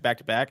back to back to back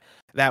to back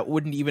that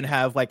wouldn't even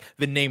have like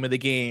the name of the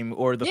game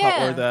or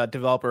the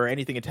developer or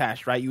anything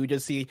attached, right? You would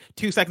just see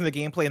 2 seconds of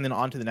gameplay and then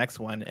on to the next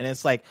one, and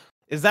it's like,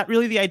 is that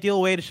really the ideal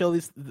way to show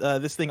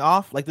this thing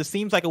off? Like, this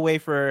seems like a way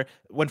for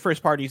when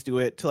first parties do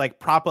it to like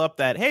prop up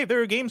that, hey,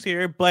 there are games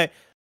here, but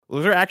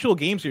those are actual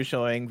games you're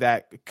showing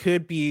that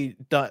could be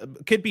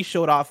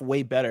showed off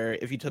way better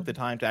if you took the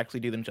time to actually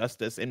do them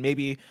justice. And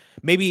maybe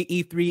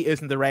E3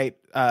 isn't the right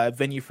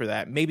venue for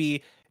that.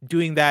 Maybe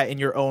doing that in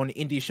your own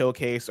indie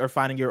showcase, or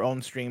finding your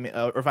own stream,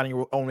 or finding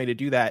your own way to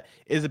do that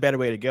is a better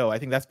way to go. I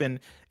think that's been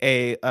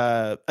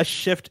a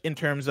shift in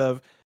terms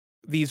of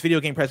these video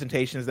game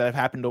presentations that have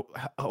happened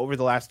over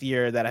the last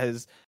year that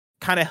has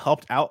kind of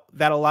helped out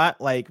that a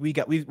lot. Like we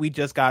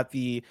just got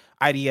the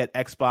ID at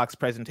Xbox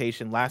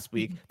presentation last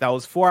week that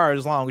was 4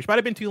 hours long, which might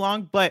have been too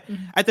long, but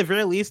at the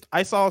very least,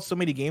 I saw so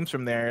many games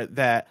from there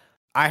that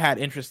I had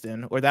interest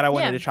in or that I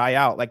wanted to try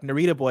out. Like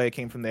Narita Boy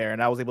came from there,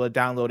 and I was able to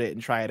download it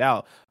and try it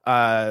out.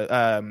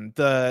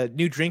 The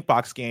new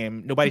Drinkbox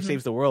game, Nobody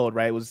Saves the World,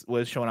 right, was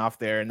shown off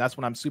there, and that's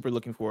what I'm super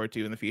looking forward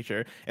to in the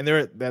future. And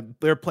there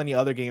are plenty of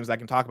other games I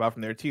can talk about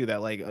from there too.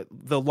 That like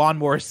the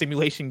lawnmower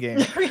simulation game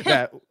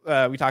that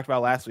we talked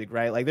about last week,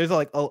 right? Like there's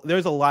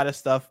a lot of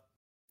stuff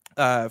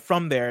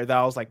from there that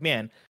I was like,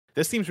 man,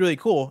 this seems really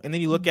cool. And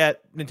then you look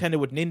at Nintendo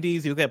with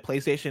Nindies, you look at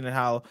PlayStation and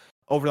how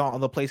over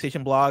on the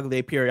PlayStation blog,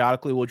 they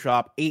periodically will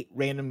drop 8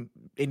 random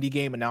indie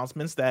game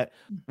announcements that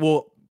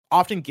will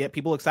often get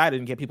people excited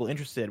and get people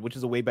interested, which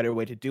is a way better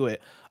way to do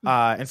it.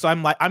 And so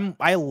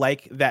I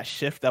like that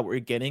shift that we're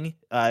getting.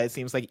 It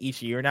seems like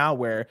each year now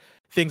where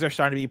things are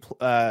starting to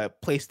be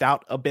placed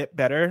out a bit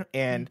better.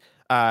 And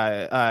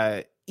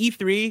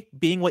E3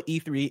 being what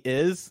E3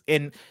 is,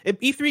 and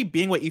E3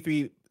 being what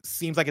E3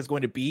 seems like it's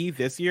going to be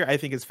this year, I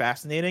think is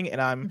fascinating.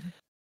 And I'm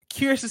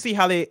curious to see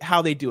how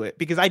they do it,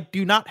 because I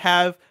do not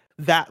have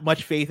that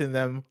much faith in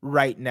them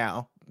right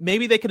now.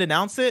 Maybe they could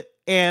announce it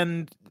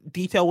and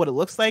detail what it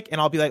looks like,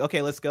 and I'll be like,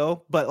 okay, let's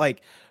go. But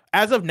like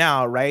as of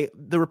now, right,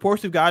 the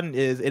reports we've gotten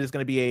is it is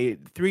going to be a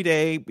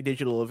 3-day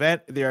digital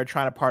event. They are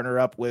trying to partner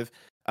up with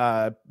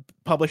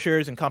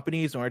publishers and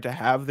companies in order to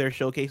have their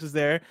showcases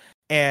there.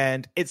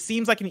 And it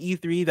seems like an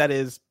E3 that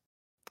is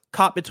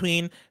caught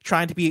between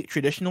trying to be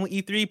traditional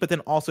E3, but then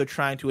also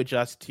trying to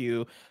adjust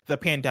to the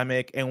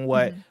pandemic and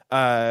what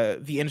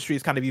the industry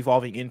is kind of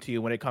evolving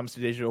into when it comes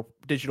to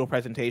digital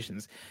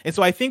presentations. And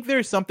so I think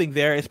there's something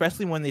there,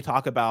 especially when they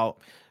talk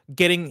about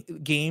getting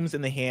games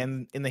in the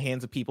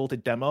hands of people to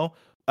demo.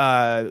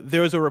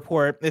 There was a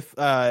report,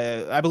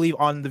 I believe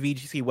on the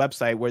VGC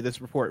website where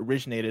this report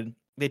originated,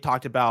 they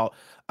talked about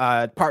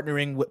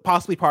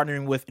possibly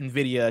partnering with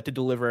NVIDIA to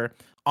deliver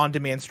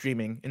on-demand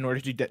streaming in order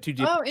to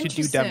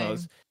do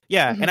demos.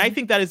 Yeah, and I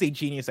think that is a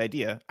genius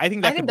idea. I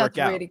think could work out.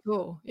 That's really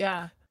cool.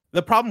 Yeah.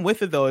 The problem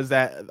with it though is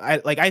that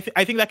I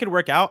think that could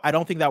work out. I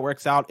don't think that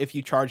works out if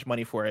you charge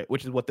money for it,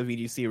 which is what the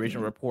VGC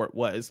original report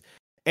was.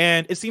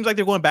 And it seems like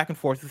they're going back and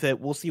forth with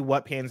it. We'll see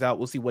what pans out.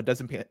 We'll see what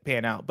doesn't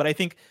pan out. But I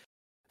think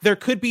there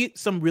could be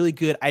some really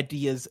good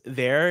ideas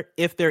there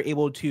if they're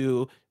able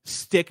to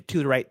stick to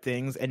the right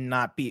things and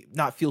not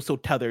feel so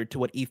tethered to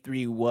what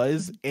E3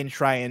 was and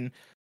try and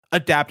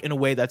adapt in a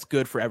way that's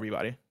good for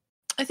everybody.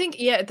 I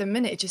think, at the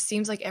minute, it just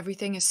seems like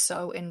everything is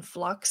so in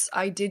flux.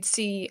 I did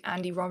see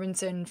Andy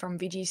Robinson from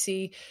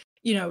VGC,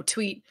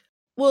 tweet,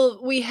 well,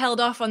 we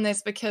held off on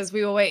this because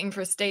we were waiting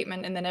for a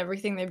statement, and then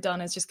everything they've done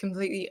has just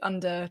completely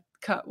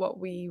undercut what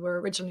we were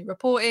originally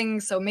reporting.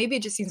 So maybe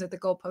it just seems like the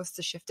goalposts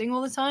are shifting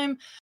all the time.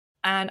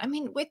 And I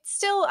mean, we're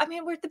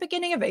at the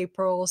beginning of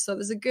April, so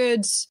there's a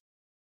good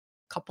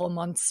couple of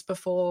months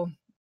before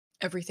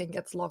everything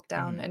gets locked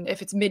down. And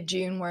if it's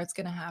mid-June where it's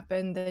going to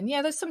happen, then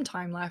there's some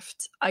time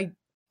left.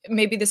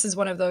 Maybe this is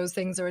one of those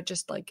things where it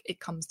just like it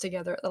comes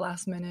together at the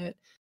last minute.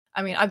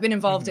 I mean, I've been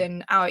involved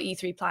in our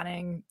E3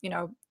 planning.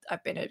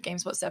 I've been at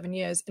GameSpot 7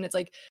 years, and it's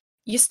like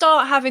you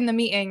start having the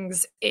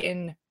meetings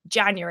in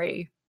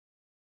January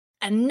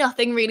and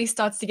nothing really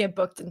starts to get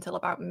booked until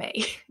about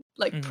May.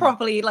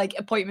 Properly, like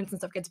appointments and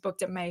stuff gets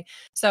booked in May.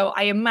 So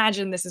I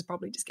imagine this is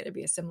probably just going to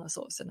be a similar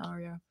sort of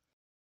scenario.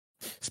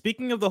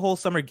 Speaking of the whole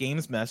Summer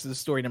Games mess, this is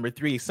story number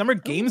 3. Summer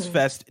Games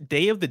Fest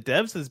Day of the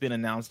Devs has been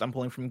announced. I'm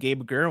pulling from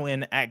Gabe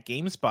Gerwin at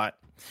GameSpot.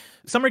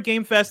 Summer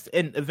Game Fest,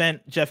 an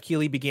event Jeff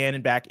Keighley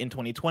began back in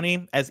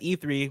 2020 as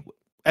E3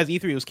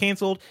 was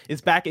canceled,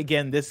 is back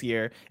again this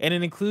year, and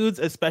it includes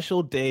a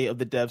special Day of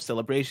the Devs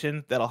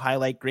celebration that'll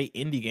highlight great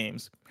indie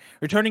games.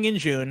 Returning in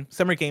June,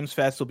 Summer Games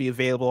Fest will be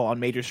available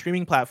on major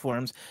streaming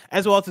platforms,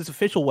 as well as its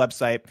official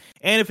website,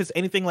 and if it's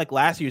anything like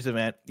last year's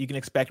event, you can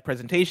expect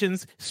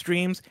presentations,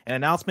 streams, and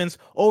announcements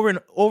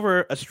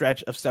over a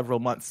stretch of several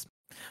months.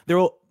 There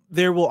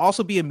will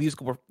also be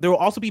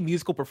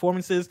musical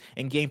performances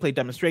and gameplay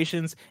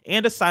demonstrations,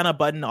 and a sign-up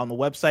button on the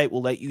website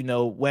will let you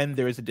know when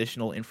there is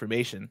additional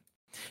information.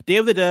 Day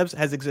of the Devs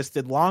has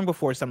existed long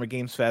before Summer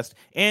Games Fest,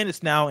 and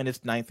it's now in its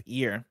 9th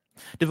year.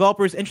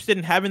 Developers interested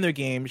in having their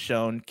game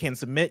shown can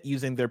submit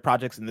using their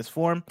projects in this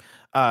form.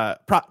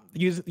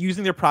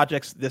 Using their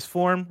projects this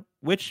form,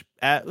 which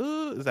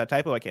is that a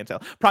typo? I can't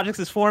tell. Projects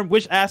this form,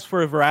 which asks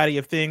for a variety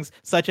of things,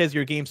 such as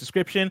your game's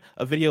description,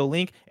 a video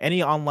link,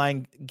 any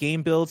online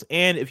game builds,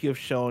 and if you have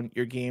shown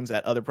your games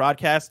at other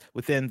broadcasts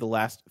within the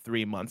last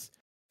 3 months.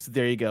 So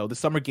there you go. The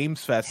Summer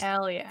Games Fest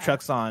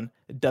trucks on,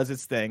 does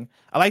its thing.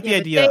 I like the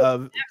idea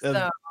of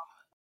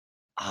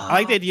I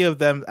like the idea of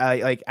them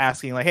like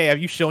asking, like, "Hey, have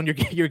you shown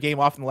your game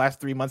off in the last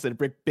 3 months at a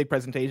big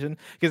presentation?"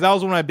 Because that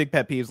was one of my big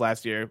pet peeves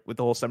last year with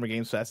the whole Summer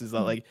Games Fest. Is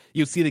that like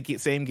you see the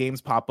same games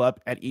pop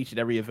up at each and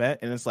every event,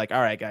 and it's like,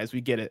 all right, guys,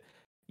 we get it.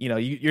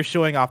 You're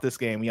showing off this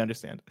game. We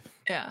understand.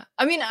 Yeah,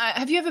 I mean,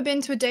 have you ever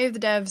been to a Day of the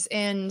Devs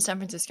in San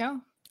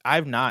Francisco?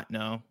 I've not.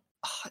 No.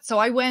 So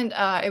I went,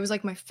 it was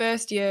like my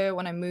first year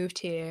when I moved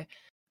here,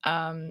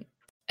 and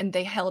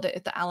they held it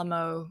at the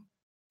Alamo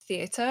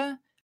Theater,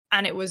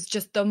 and it was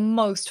just the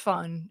most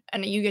fun.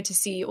 And you get to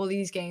see all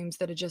these games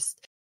that are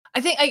just,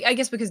 I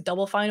guess because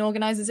Double Fine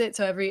organizes it,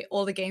 so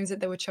all the games that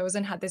they were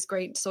chosen had this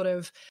great sort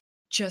of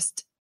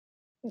just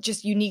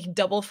unique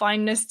Double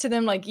Fineness to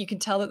them. Like you can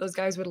tell that those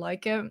guys would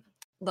like it.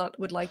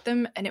 Would like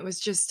them, and it was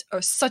just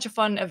such a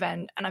fun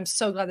event, and I'm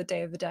so glad the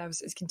Day of the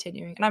Devs is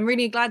continuing, and I'm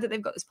really glad that they've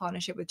got this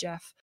partnership with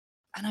Jeff,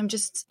 and I'm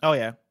just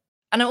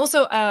and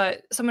also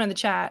someone in the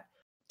chat,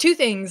 two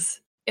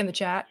things in the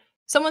chat.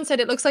 Someone said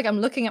it looks like I'm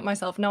looking at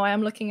myself. No, I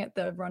am looking at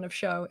the run of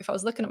show. If I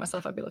was looking at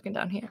myself, I'd be looking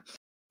down here.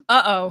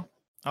 Oh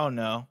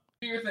no.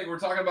 Do your thing. We're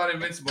talking about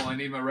Invincible. I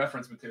need my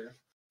reference material.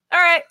 All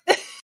right.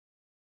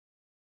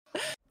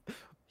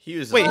 He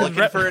was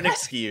looking for an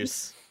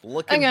excuse.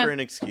 Looking for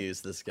an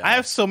excuse, this guy. I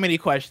have so many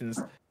questions.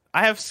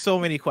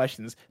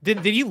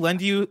 Did he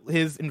lend you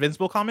his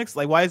Invincible comics?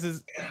 Like, why is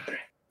this?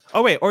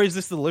 Oh wait, or is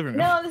this the living room?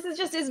 No, this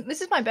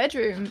is my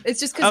bedroom. It's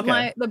just because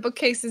the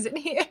bookcase is in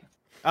here.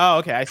 Oh,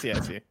 okay, I see.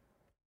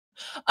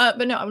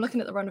 But no, I'm looking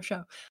at the run of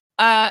show.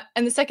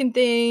 And the second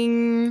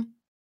thing,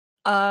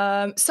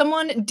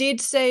 someone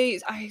did say,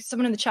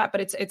 someone in the chat,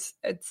 but it's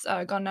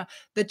gone now.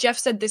 That Jeff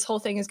said this whole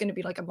thing is going to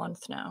be like a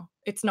month now.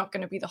 It's not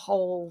going to be the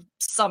whole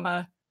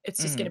summer. It's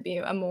just going to be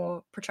a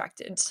more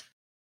protracted.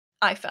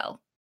 I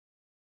fell.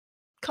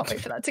 Can't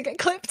wait for that to get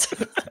clipped.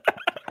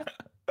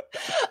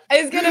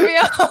 It's gonna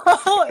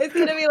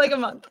be like a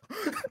month.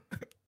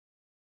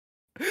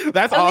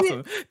 That's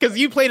awesome. Because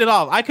you played it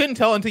off. I couldn't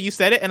tell until you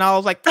said it, and I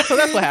was like, so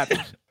that's what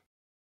happened.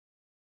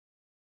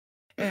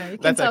 Yeah, you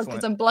can tell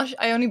because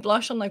I only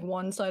blush on like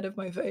one side of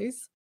my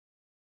face.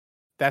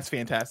 That's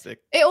fantastic.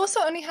 It also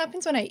only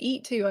happens when I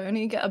eat too. I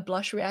only get a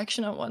blush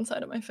reaction on one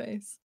side of my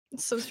face.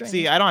 It's so strange.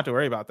 See, I don't have to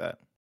worry about that.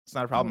 It's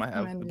not a problem I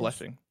have, the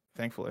blushing,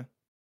 thankfully.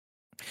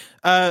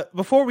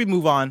 Before we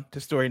move on to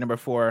story number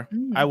 4,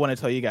 I want to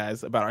tell you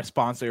guys about our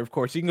sponsor. Of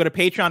course, you can go to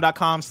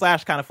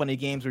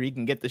patreon.com/kindoffunnygames where you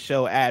can get the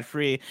show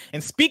ad-free.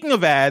 And speaking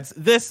of ads,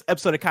 this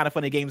episode of Kind of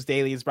Funny Games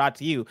Daily is brought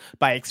to you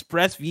by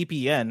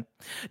ExpressVPN.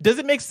 Does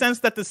it make sense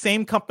that the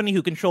same company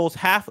who controls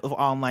half of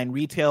online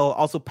retail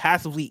also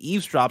passively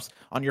eavesdrops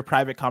on your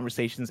private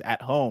conversations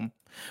at home?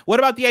 What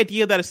about the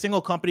idea that a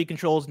single company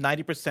controls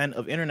 90%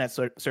 of internet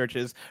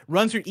searches,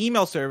 runs your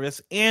email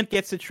service, and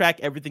gets to track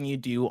everything you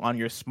do on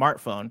your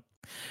smartphone?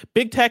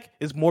 Big tech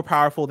is more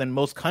powerful than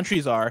most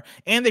countries are,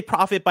 and they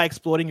profit by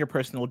exploiting your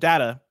personal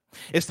data.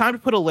 It's time to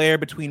put a layer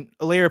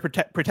of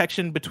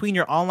protection between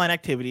your online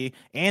activity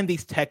and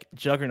these tech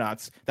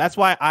juggernauts. That's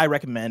why I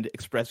recommend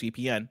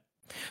ExpressVPN.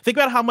 Think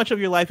about how much of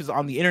your life is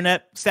on the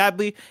internet.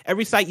 Sadly,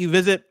 every site you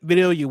visit,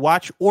 video you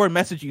watch, or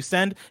message you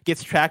send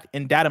gets tracked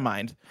and data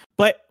mined.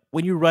 But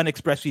when you run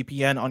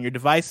ExpressVPN on your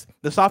device,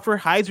 the software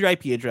hides your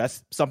IP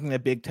address, something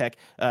that big tech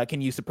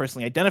can use to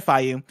personally identify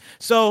you.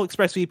 So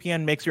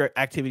ExpressVPN makes your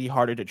activity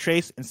harder to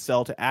trace and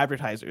sell to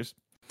advertisers.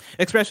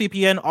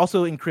 ExpressVPN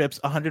also encrypts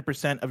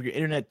 100% of your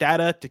internet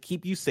data to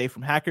keep you safe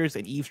from hackers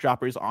and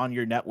eavesdroppers on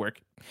your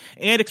network.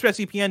 And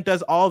ExpressVPN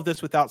does all of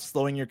this without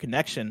slowing your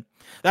connection.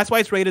 That's why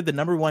it's rated the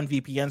 #1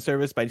 VPN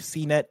service by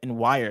CNET and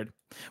Wired.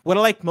 What I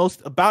like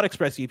most about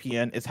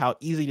ExpressVPN is how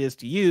easy it is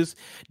to use.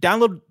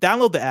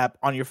 Download the app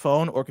on your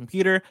phone or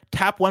computer,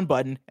 tap one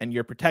button, and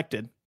you're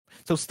protected.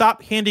 So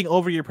stop handing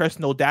over your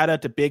personal data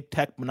to big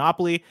tech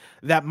monopoly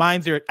that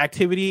mines your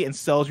activity and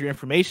sells your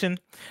information.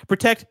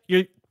 Protect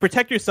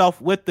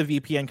yourself with the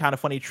VPN Kind of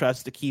Funny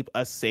Trust to keep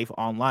us safe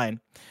online.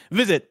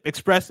 Visit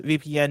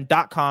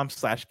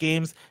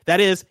expressvpn.com/games. That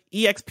is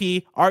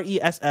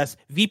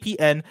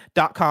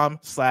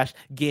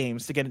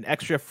expressvpn.com/games to get an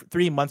extra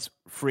 3 months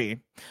free.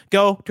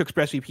 Go to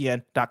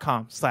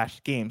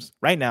expressvpn.com/games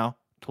right now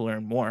to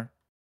learn more.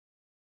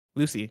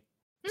 Lucy,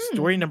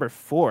 story number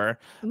 4.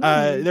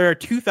 There are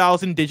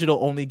 2,000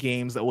 digital-only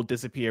games that will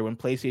disappear when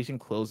PlayStation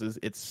closes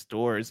its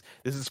stores.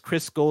 This is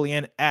Chris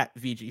Scolian at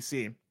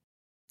VGC.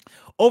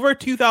 Over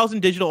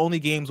 2,000 digital-only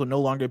games will no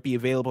longer be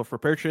available for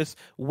purchase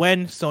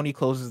when Sony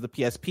closes the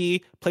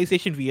PSP,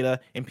 PlayStation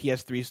Vita, and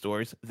PS3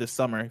 stores this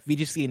summer,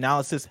 VGC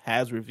Analysis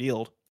has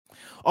revealed.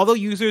 Although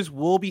users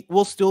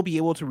will still be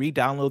able to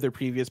re-download their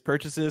previous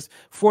purchases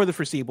for the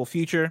foreseeable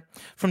future,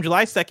 from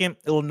July 2nd,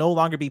 it will no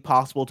longer be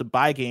possible to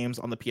buy games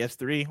on the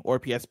PS3 or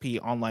PSP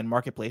online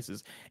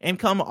marketplaces, and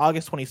come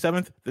August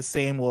 27th, the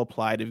same will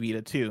apply to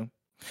Vita too.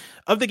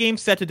 Of the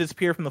games set to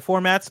disappear from the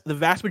formats, the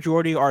vast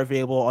majority are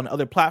available on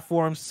other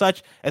platforms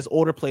such as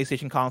older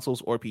PlayStation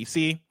consoles or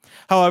PC.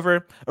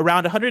 However,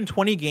 around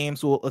 120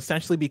 games will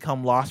essentially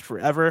become lost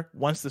forever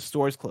once the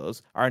stores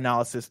close, our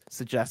analysis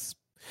suggests.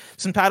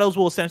 Some titles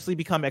will essentially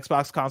become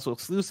Xbox console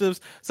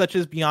exclusives, such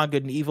as Beyond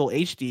Good and Evil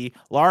HD,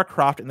 Lara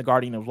Croft and the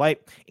Guardian of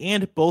Light,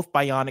 and both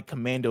Bionic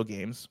Commando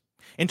games.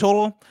 In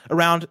total,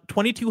 around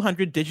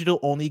 2,200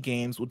 digital-only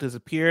games will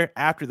disappear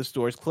after the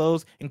stores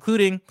close,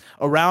 including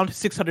around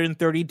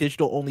 630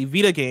 digital-only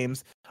Vita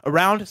games,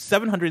 around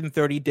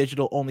 730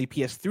 digital-only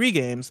PS3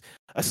 games,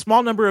 a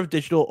small number of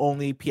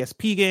digital-only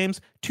PSP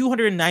games,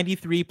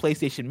 293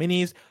 PlayStation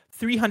Minis,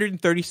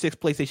 336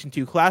 PlayStation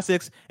 2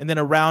 Classics, and then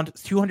around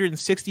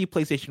 260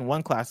 PlayStation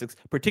 1 Classics,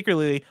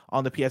 particularly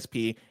on the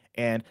PSP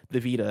and the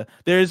Vita.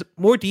 There's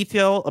more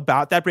detail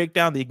about that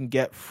breakdown that you can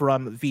get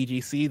from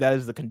VGC. That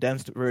is the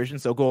condensed version.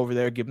 So go over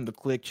there, give them the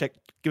click,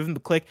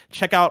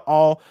 check out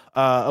all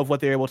of what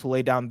they're able to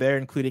lay down there,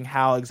 including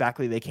how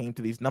exactly they came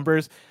to these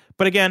numbers.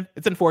 But again,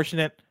 it's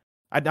unfortunate.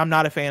 I'm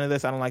not a fan of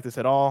this. I don't like this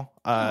at all.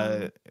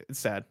 It's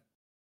sad.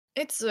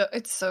 It's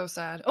so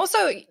sad.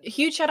 Also,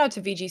 huge shout out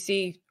to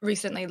VGC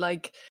recently.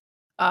 Like,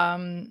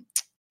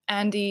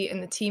 Andy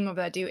and the team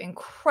over there do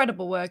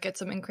incredible work, get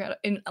some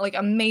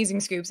amazing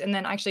scoops, and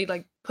then actually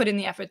like put in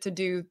the effort to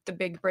do the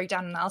big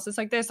breakdown analysis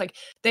like this. Like,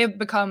 they've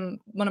become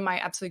one of my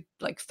absolute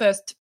like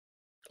first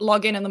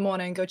log in the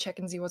morning, go check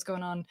and see what's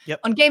going on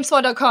on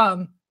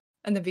GameSpot.com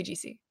and the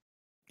VGC.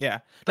 Yeah,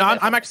 no,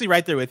 I'm actually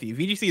right there with you.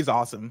 VGC is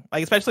awesome.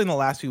 Like, especially in the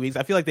last few weeks,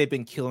 I feel like they've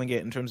been killing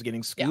it in terms of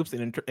getting scoops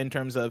and in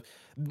terms of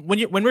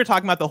when we're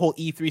talking about the whole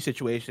E3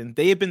 situation,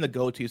 they have been the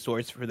go-to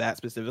source for that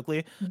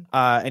specifically.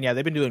 And yeah,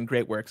 they've been doing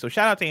great work. So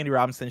shout out to Andy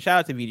Robinson, shout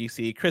out to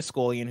VGC, Chris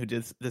Scullion, who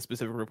did this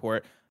specific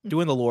report,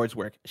 doing the Lord's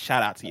work.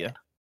 Shout out to you.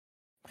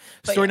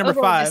 But Story number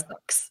 5.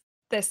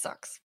 This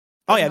sucks.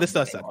 Oh yeah, this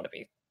does suck. Want to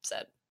be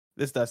said.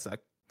 This does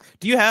suck.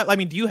 Do you have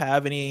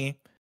any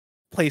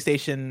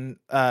PlayStation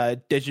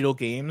digital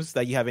games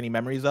that you have any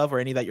memories of, or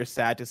any that you're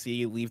sad to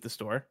see leave the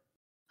store?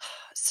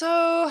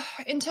 So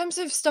in terms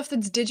of stuff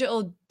that's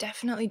digital,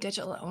 definitely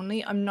digital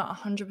only. I'm not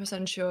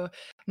 100% sure.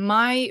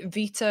 My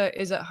Vita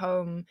is at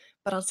home,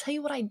 but I'll tell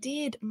you what I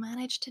did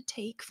manage to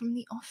take from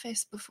the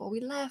office before we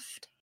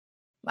left.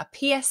 My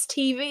PS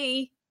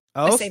TV.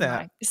 Oh,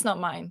 snap. It's not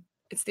mine.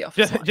 It's the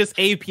office just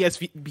a PS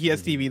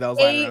TV that was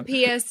lying around.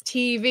 PS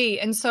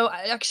TV. And so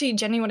actually,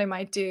 Jenny, what I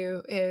might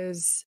do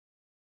is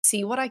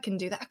see what I can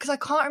do that, because I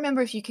can't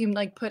remember if you can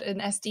like put an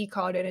SD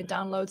card in and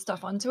download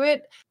stuff onto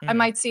it. I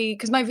might see,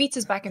 because my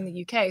Vita's back in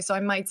the UK, so I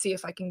might see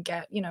if I can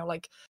get,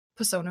 like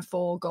Persona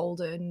 4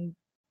 Golden,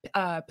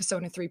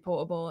 Persona 3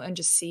 Portable, and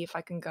just see if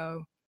I can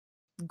go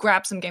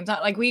grab some games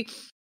out. Like we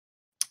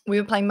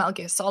were playing Metal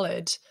Gear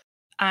Solid,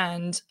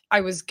 and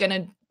I was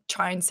gonna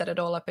try and set it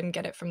all up and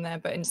get it from there,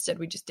 but instead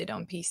we just did it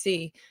on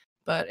PC.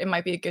 But it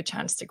might be a good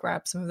chance to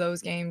grab some of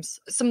those games,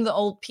 some of the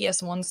old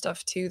PS1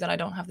 stuff too that I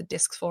don't have the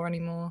discs for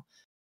anymore.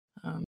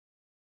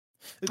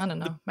 I don't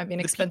know. Might be an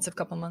expensive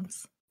couple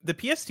months. The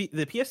PS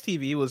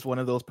TV was one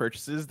of those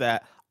purchases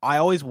that I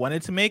always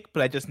wanted to make,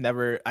 but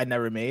I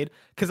never made,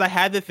 because I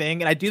had the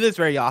thing, and I do this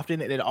very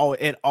often, and it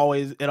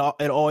always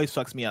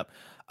fucks me up.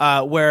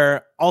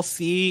 Where I'll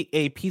see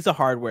a piece of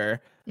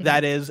hardware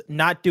that is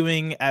not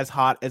doing as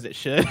hot as it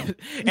should,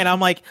 and I'm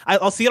like,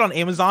 I'll see it on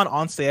Amazon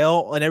on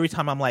sale, and every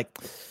time I'm like,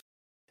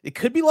 it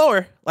could be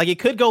lower. Like, it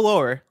could go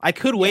lower. I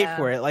could wait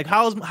for it. Like,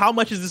 how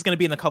much is this going to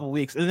be in a couple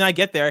weeks? And then I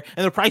get there,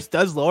 and the price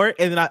does lower.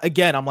 And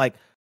then I'm like,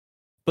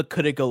 but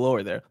could it go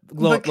lower there?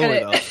 Lower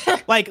though.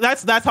 Like,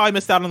 that's how I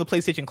missed out on the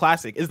PlayStation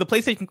Classic. Is the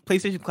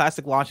PlayStation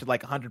Classic launched at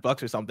like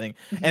 $100 or something,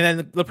 and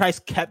then the price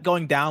kept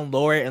going down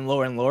lower and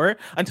lower and lower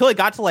until it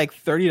got to like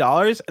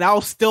 $30, and I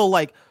was still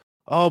like,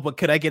 oh, but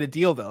could I get a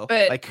deal though?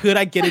 Like, could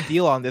I get a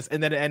deal on this?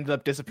 And then it ended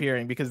up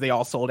disappearing because they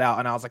all sold out.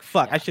 And I was like,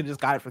 fuck, I should have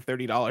just got it for $30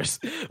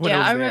 when it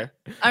was there.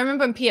 I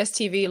remember when PS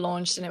TV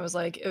launched, and it was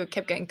like, it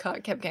kept getting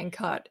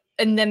cut.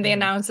 And then they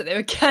announced that they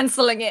were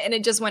canceling it, and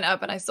it just went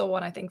up. And I saw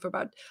one, I think, for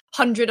about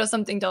 $100 or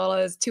something,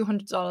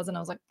 $200. And I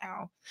was like,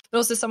 ow. But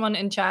also someone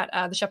in chat,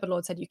 the Shepherd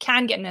Lord, said you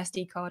can get an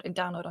SD card and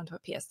download onto a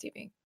PS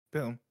TV.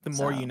 Boom. The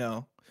more you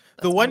know.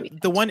 The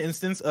one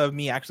instance of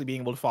me actually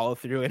being able to follow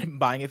through and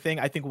buying a thing,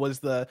 I think, was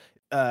the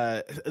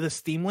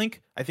Steam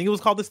Link. I think it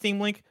was called the Steam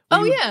Link.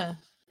 Oh yeah.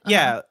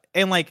 Yeah,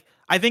 and like,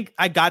 I think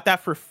I got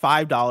that for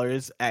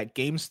 $5 at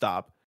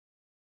GameStop,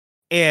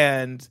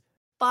 and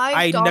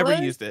I never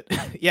used it.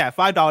 Yeah,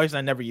 $5, and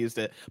I never used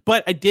it.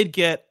 But I did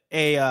get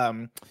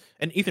an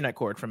Ethernet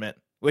cord from it,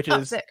 which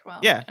is sick. Well,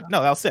 yeah,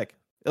 no, that was sick.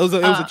 It was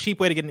a cheap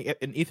way to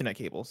get an Ethernet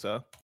cable.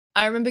 So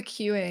I remember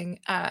queuing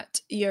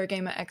at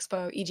Eurogamer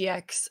Expo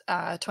EGX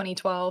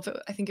 2012,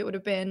 I think it would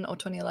have been, or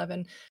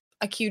 2011.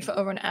 I queued for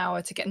over an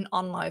hour to get an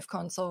OnLive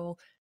console,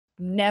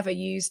 never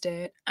used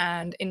it,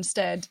 and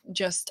instead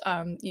just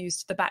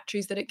used the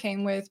batteries that it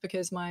came with,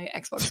 because my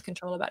Xbox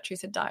controller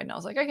batteries had died. And I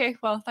was like, okay,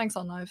 well, thanks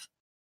OnLive.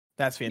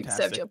 That's fantastic.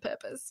 It served your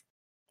purpose.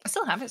 I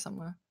still have it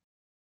somewhere.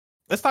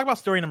 Let's talk about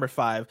story number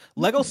 5.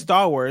 Lego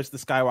Star Wars: The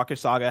Skywalker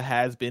Saga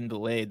has been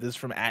delayed. This is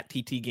from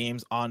 @TT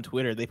Games on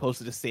Twitter. They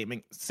posted a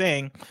statement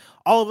saying,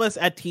 all of us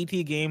at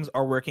TT Games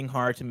are working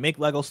hard to make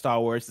Lego Star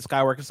Wars: The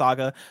Skywalker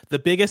Saga the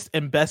biggest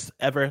and best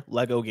ever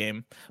Lego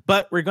game.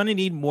 But we're going to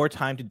need more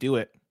time to do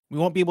it. We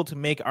won't be able to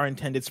make our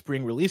intended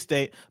spring release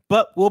date,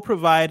 but we'll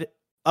provide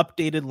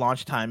updated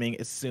launch timing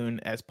as soon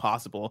as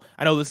possible.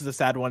 I know this is a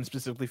sad one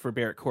specifically for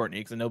Barrett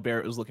Courtney, because I know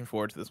Barrett was looking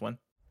forward to this one.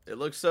 It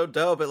looks so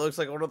dope. It looks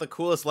like one of the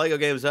coolest Lego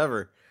games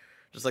ever.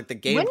 Just like the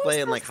gameplay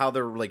and like how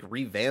they're like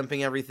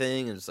revamping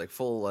everything, and just like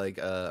full like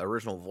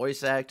original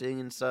voice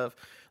acting and stuff.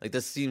 Like,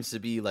 this seems to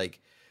be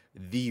like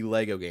the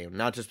Lego game,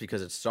 not just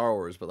because it's Star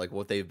Wars, but like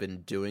what they've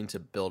been doing to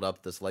build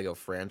up this Lego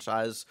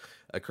franchise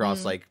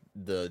across like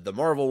the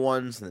Marvel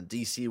ones and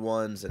the DC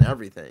ones and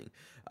everything.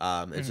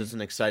 It's just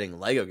an exciting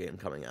Lego game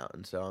coming out,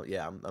 and so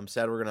yeah, I'm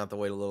sad we're gonna have to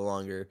wait a little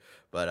longer,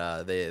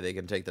 but they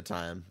can take the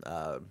time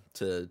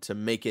to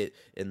make it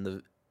in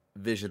the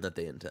vision that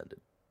they intended.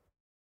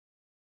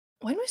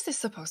 When was this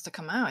supposed to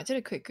come out? I did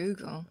a quick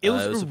Google. It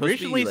was supposed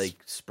originally to be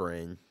like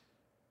spring.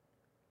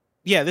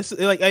 Yeah, this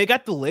like it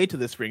got delayed to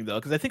this spring though,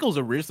 because I think it was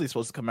originally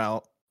supposed to come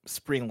out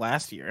spring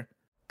last year.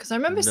 Because I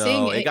remember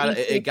seeing it. It got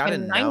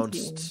 2019.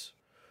 announced.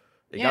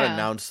 It got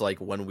announced like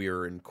when we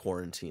were in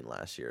quarantine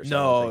last year. So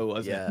No, it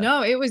wasn't. Yeah.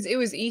 No, it was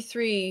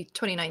E3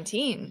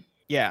 2019.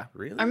 Yeah,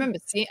 Really? I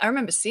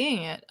remember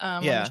seeing it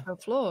on the show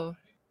floor.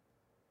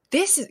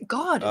 This is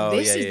God. Oh,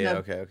 this is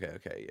Okay.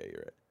 Yeah, you're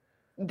right.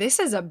 This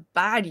is a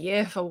bad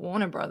year for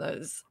Warner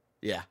Brothers.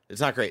 Yeah, it's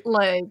not great.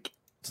 Like,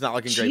 It's not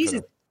looking great for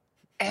them.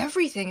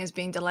 everything is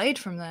being delayed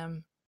from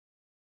them.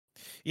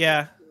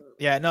 yeah.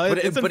 No, But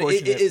it's it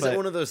unfortunate. is but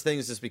one of those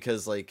things just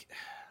because like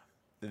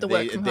The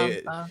work from home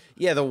stuff.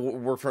 Yeah, the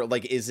work for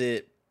like, is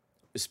it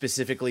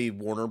specifically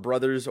Warner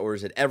Brothers or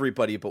is it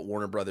everybody? But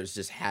Warner Brothers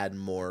just had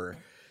more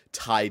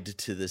tied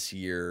to this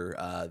year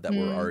that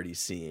we're already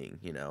seeing,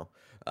 you know,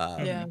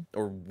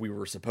 or we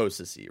were supposed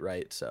to see,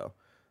 right? So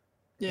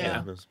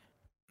Yeah.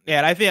 Yeah,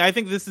 and I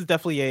think this is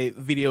definitely a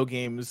video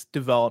games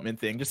development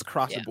thing, just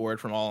across the board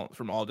from all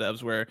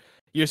devs, where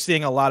you're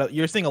seeing a lot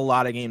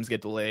of games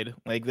get delayed.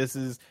 Like this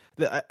is,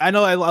 I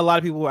know a lot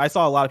of people. I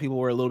saw a lot of people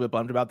were a little bit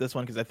bummed about this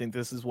one because I think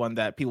this is one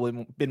that people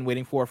have been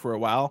waiting for a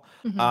while.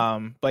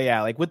 But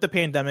yeah, like with the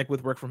pandemic,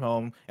 with work from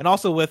home, and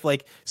also with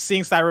like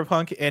seeing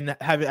Cyberpunk and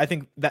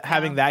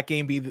having that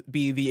game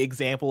be the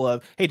example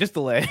of, hey, just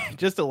delay,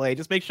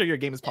 just make sure your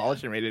game is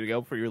polished and ready to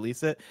go before you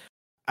release it.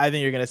 I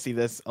think you're going to see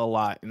this a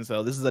lot. And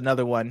so this is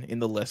another one in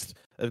the list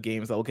of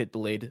games that will get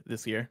delayed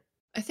this year.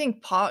 I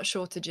think part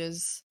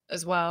shortages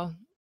as well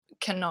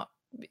can't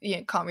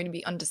really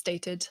be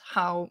understated.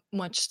 How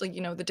much, like,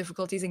 the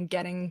difficulties in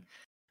getting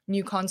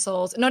new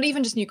consoles, not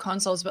even just new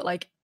consoles, but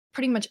like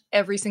pretty much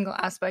every single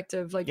aspect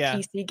of like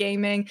PC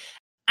gaming.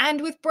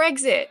 And with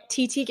Brexit,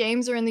 TT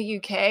Games are in the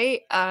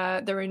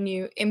UK. There are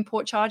new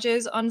import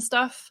charges on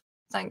stuff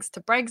thanks to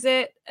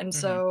Brexit. And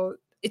so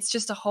it's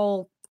just a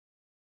whole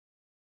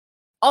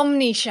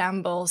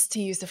omni-shambles, to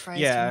use the phrase.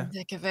 Yeah, from the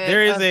thick of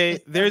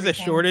it, there is a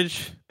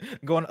shortage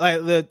going,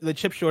 like the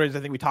chip shortage.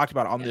 I think we talked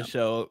about on this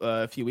show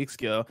a few weeks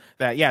ago.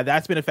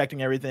 That's been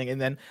affecting everything.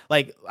 And then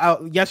like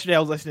yesterday, I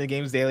was listening to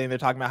Games Daily, and they're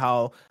talking about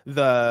how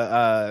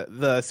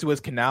the Suez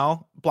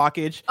Canal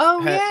blockage.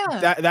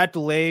 That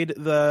delayed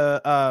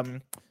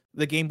the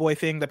Game Boy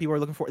thing that people were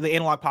looking for, the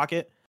Analog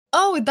Pocket.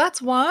 Oh,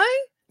 that's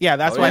why. Yeah,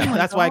 that's why.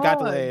 That's why it got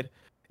delayed.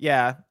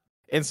 Yeah.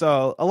 And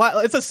so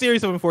it's a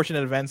series of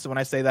unfortunate events. When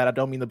I say that, I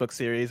don't mean the book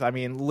series. I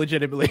mean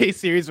legitimately a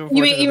series of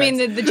unfortunate You events.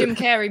 mean the Jim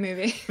Carrey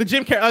movie? the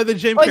Jim Carrey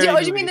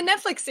do you mean the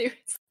Netflix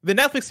series? The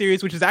Netflix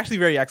series, which is actually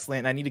very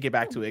excellent. I need to get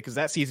back to it because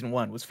that season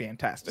 1 was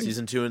fantastic.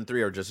 Season 2 and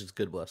 3 are just as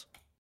good, Bless.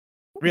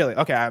 Really?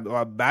 Okay,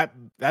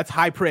 that's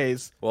high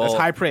praise. Well, that's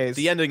high praise.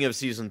 The ending of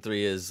season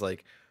 3 is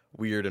like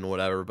weird and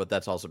whatever, but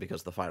that's also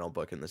because the final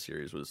book in the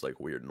series was like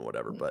weird and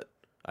whatever. But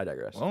I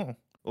digress. Oh.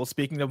 Well,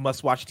 speaking of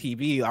must-watch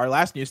TV, our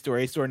last news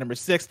story number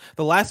 6,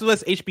 The Last of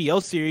Us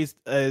HBO series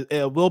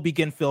will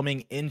begin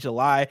filming in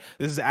July.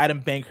 This is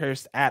Adam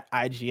Bankhurst at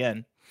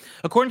IGN.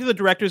 According to the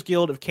Directors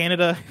Guild of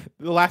Canada,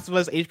 The Last of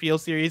Us HBO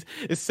series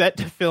is set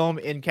to film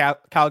in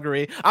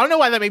Calgary. I don't know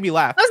why that made me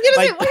laugh. I was going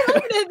to say, what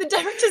happened to the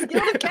Directors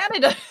Guild of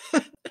Canada?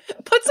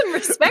 Put some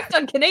respect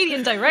on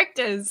Canadian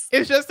directors.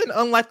 It's just an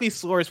unlikely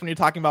source when you're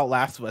talking about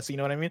Last of Us. You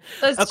know what I mean?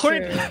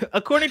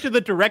 According to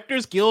the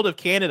Directors Guild of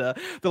Canada,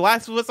 The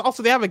Last of Us,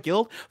 also they have a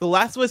guild. The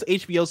Last of Us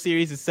HBO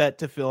series is set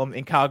to film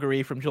in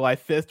Calgary from July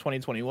 5th,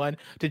 2021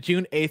 to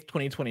June 8th,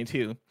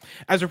 2022.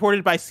 As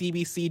reported by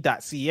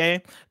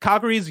CBC.ca,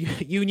 Calgary's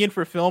Union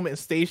for Film and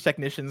Stage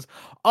Technicians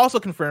also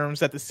confirms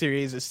that the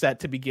series is set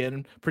to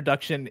begin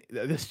production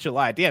this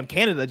July. Damn,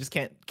 Canada just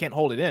can't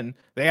hold it in.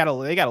 They gotta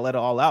let it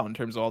all out in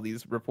terms of all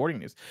these reporting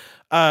news.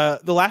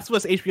 The Last of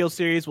Us HBO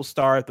series will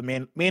star the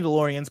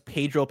Mandalorian's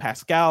Pedro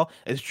Pascal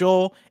as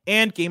Joel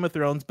and Game of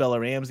Thrones' Bella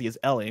Ramsey as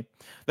Ellie.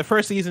 The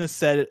first season is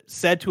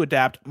said to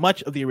adapt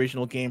much of the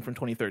original game from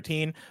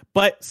 2013,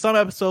 but some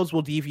episodes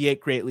will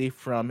deviate greatly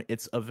from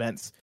its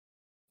events.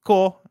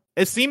 Cool.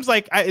 It seems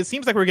like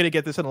we're gonna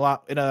get this in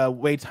a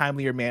way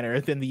timelier manner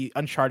than the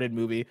Uncharted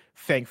movie.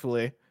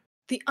 Thankfully,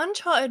 the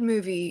Uncharted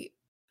movie,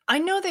 I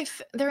know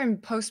they're in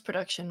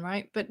post-production,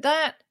 right? But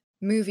that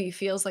movie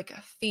feels like a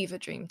fever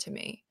dream to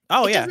me.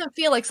 It doesn't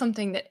feel like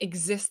something that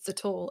exists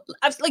at all.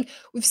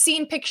 We've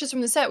seen pictures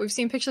from the set, we've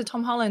seen pictures of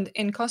Tom Holland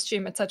in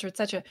costume, etc.,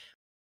 etc.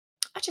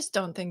 I just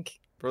don't think.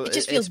 Bro, it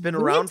just feels it's been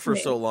around for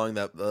so long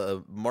that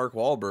Mark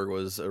Wahlberg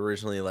was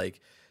originally like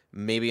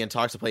maybe in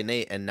talks to play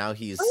Nate, and now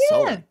he's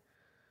Sully.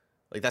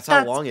 Like that's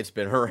how long it's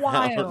been around.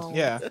 Wild.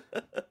 Yeah.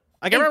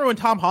 I remember when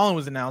Tom Holland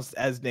was announced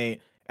as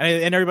Nate,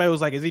 and everybody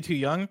was like, "Is he too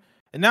young?"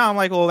 And now I'm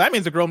like, "Well, that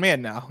means a grown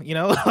man now." You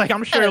know, like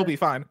I'm sure it'll be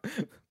fine.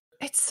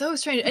 It's so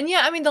strange. And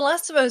yeah, I mean, The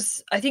Last of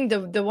Us, I think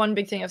the one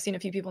big thing I've seen a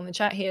few people in the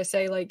chat here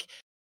say, like,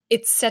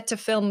 it's set to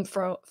film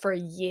for a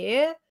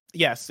year.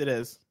 Yes, it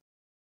is.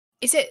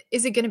 Is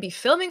it going to be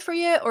filming for a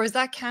year, or is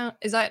that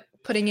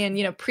putting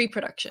in,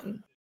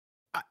 pre-production?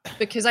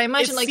 Because I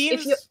imagine, like,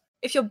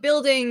 if you're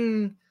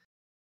building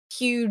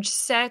huge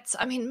sets,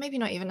 I mean, maybe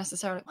not even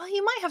necessarily. Well,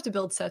 you might have to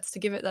build sets to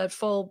give it that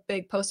full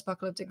big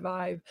post-apocalyptic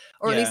vibe,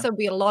 or at least there'll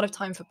be a lot of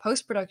time for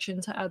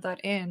post-production to add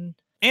that in.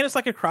 And it's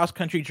like a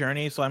cross-country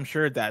journey, so I'm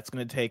sure that's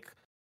going to take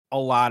a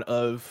lot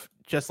of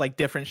just like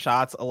different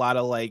shots, a lot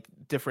of like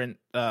different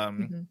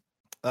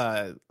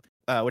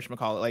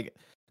whatchamacallit, like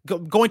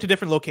going to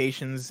different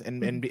locations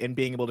and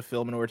being able to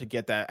film in order to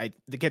get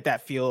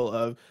that feel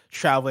of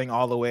traveling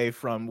all the way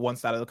from one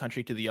side of the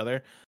country to the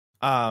other.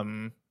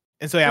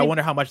 And so I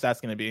wonder how much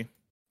that's going to be.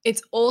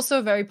 It's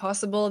also very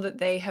possible that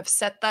they have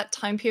set that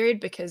time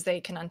period because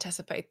they can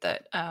anticipate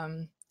that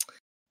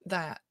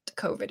that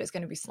COVID is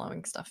going to be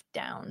slowing stuff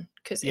down.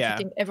 Because if you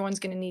think everyone's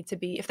going to need to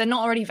be, if they're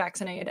not already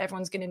vaccinated,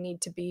 everyone's going to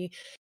need to be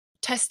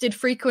tested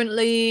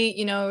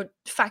frequently,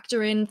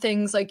 factor in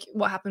things like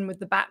what happened with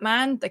the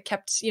Batman that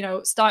kept,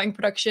 starting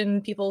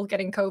production, people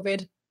getting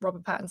COVID,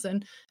 Robert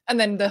Pattinson, and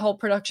then the whole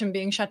production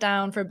being shut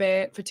down for a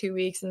bit, for 2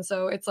 weeks. And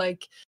so it's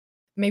like,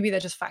 maybe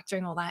they're just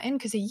factoring all that in,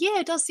 because a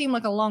year does seem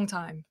like a long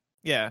time.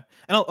 Yeah,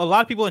 and a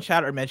lot of people in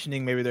chat are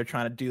mentioning maybe they're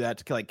trying to do that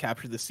to like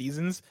capture the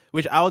seasons,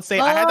 which I would say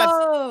I had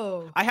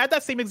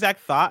that same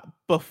exact thought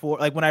before,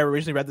 like when I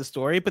originally read the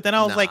story. But then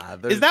I was like,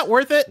 is that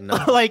worth it? No.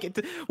 Like,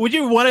 would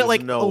you want to like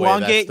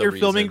elongate your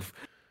filming?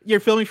 You're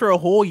filming for a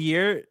whole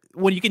year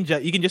when you can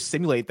just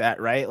simulate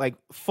that, right? Like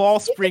fall,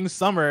 spring,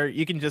 summer,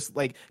 you can just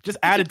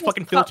add a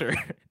fucking filter.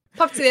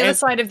 Pop to the other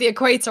side of the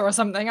equator or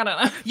something. I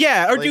don't know.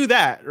 Yeah, or do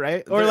that,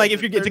 right? Or like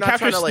if you get to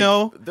capture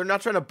snow. They're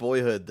not trying to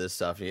Boyhood this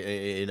stuff. Like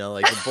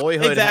the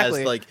Boyhood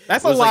exactly. has like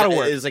that's a lot of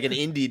work. It's like an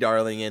indie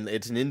darling, and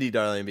it's an indie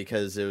darling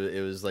because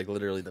it was like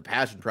literally the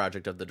passion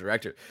project of the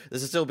director.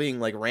 This is still being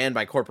like ran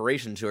by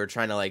corporations who are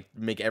trying to like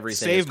make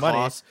everything save as money,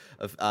 cost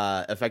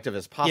effective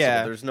as possible.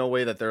 Yeah. There's no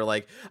way that they're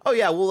like, oh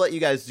yeah, we'll let you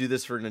guys do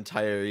this for an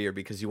entire year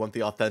because you want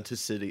the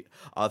authenticity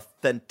of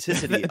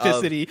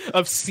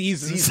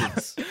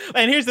seasons.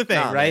 And here's the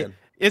thing, right? Man.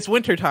 It's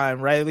winter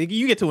time, right? Like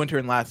you get to winter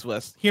in Last of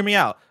Us. Hear me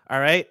out, all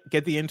right?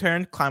 Get the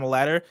intern, climb a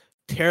ladder,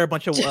 tear a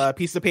bunch of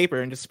pieces of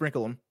paper, and just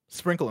sprinkle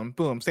them.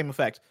 Boom, same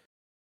effect.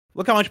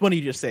 Look how much money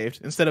you just saved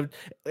instead of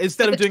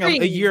doing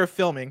a year of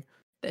filming.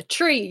 The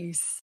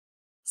trees,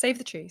 save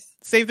the trees.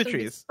 Save the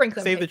trees.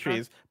 Sprinkle save the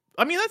trees.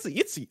 I mean that's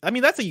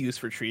a use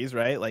for trees,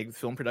 right? Like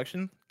film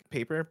production,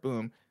 paper,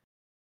 boom,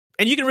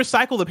 and you can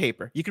recycle the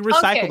paper.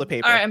 The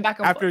paper. All right, I'm back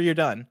on after you're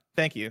done.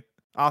 Thank you.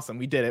 Awesome,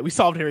 we did it. We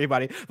solved it,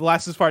 everybody. The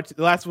Last of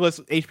Us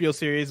HBO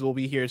series will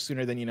be here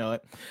sooner than you know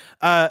it.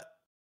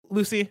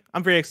 Lucy,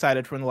 I'm very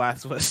excited for when The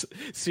Last of Us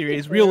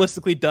series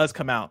realistically does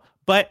come out,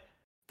 but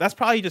that's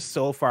probably just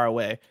so far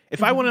away.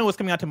 If I want to know what's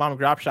coming out to mom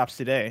and grop shops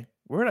today,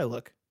 where would I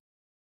look?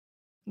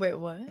 Wait,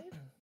 what?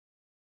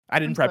 I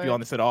didn't prep you on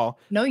this at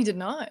all. No, you did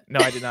not. No,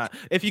 I did not.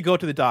 If you go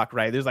to the doc,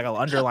 right, there's like an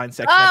underlined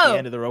section at the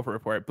end of the Roper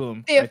Report.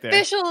 Boom. The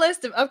official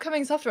list of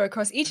upcoming software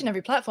across each and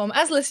every platform,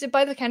 as listed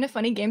by the Kind of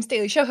Funny Games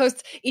Daily Show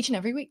hosts each and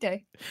every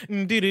weekday.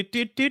 Yeah.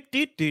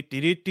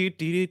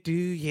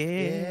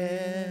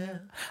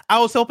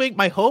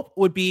 My hope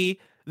would be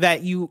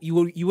that you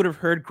would have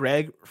heard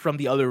Greg from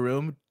the other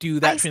room do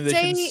that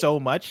transition so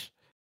much.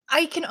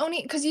 I can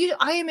only, because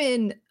I am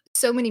in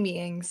so many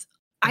meetings,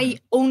 I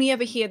only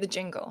ever hear the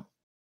jingle.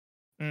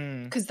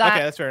 Because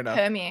that's fair enough.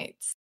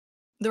 Permeates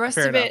the rest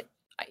of it.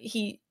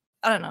 I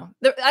don't know.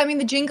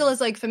 The jingle is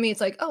like, for me,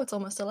 it's like, oh, it's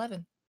almost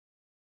 11.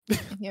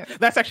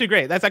 That's actually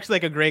great. That's actually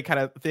like a great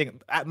kind of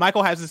thing.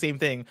 Michael has the same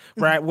thing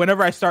where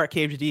whenever I start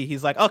KHD,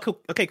 he's like, oh,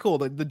 cool. Okay, cool.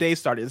 The day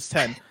started. It's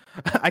 10.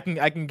 I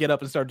can get up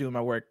and start doing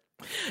my work.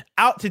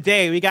 Out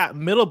today, we got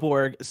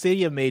Middleborg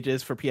City of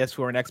Mages for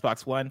PS4 and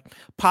Xbox One,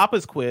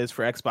 Papa's Quiz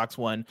for Xbox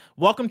One,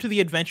 Welcome to the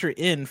Adventure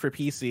Inn for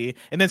PC,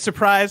 and then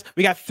surprise,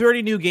 we got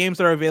 30 new games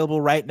that are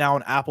available right now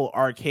on Apple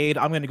Arcade.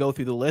 I'm going to go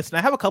through the list, and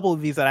I have a couple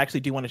of these that I actually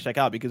do want to check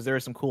out because there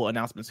are some cool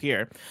announcements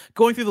here.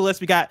 Going through the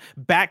list, we got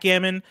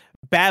Backgammon,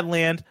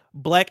 Badland,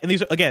 Bleck, and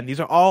these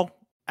are all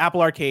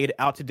Apple Arcade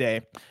out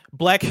today.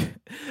 Bleck,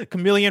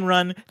 Chameleon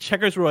Run,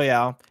 Checkers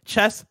Royale,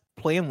 Chess,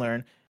 Play and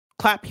Learn,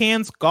 Clap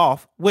Hands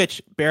Golf,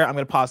 which, Bear, I'm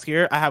going to pause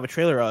here. I have a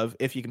trailer of,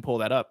 if you can pull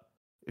that up.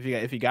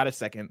 If you got a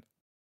second.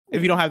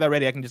 If you don't have that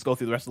ready, I can just go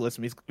through the rest of the list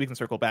and we can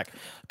circle back.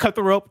 Cut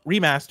the Rope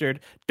Remastered,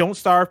 Don't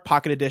Starve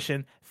Pocket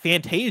Edition,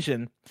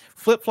 Fantasian,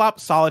 Flip Flop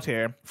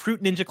Solitaire,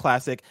 Fruit Ninja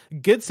Classic,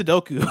 Good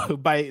Sudoku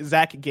by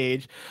Zach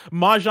Gage,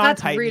 Mahjong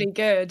That's Titan. Really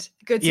good.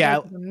 Good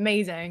Sudoku is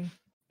amazing.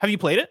 Have you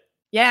played it?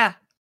 Yeah.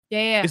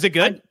 Is it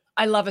good?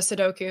 I love a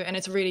Sudoku, and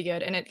it's really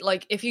good. And it,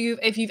 like, if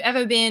you've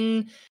ever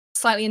been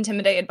slightly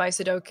intimidated by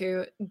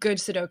Sudoku, good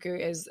Sudoku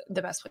is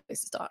the best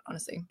place to start,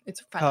 honestly. It's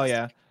fantastic. Oh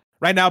yeah.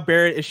 Right now,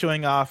 Barrett is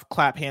showing off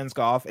Clap Hands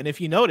Golf, and if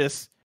you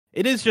notice,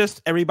 it is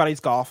just everybody's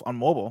golf on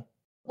mobile.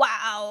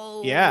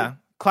 Wow. Yeah.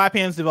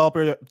 Claphan's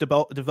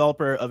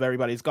developer of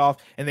Everybody's Golf,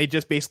 and they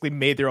just basically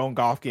made their own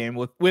golf game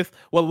with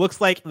what looks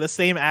like the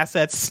same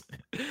assets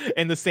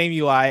and the same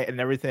UI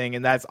and everything.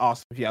 And that's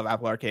awesome if you have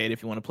Apple Arcade,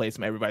 if you want to play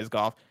some Everybody's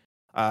Golf.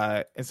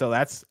 And so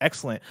that's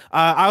excellent.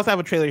 I also have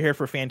a trailer here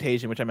for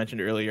Fantasia, which I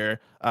mentioned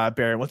earlier.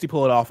 Barrett, once you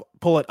pull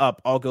it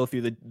up, I'll go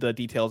through the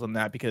details on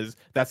that because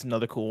that's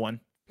another cool one.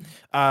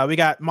 We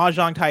got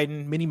Mahjong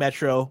Titan, Mini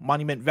Metro,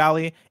 Monument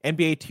Valley,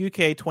 NBA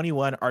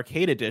 2K21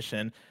 Arcade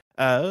Edition.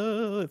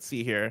 Let's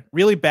see here.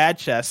 Really bad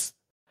chess.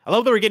 I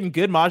love that we're getting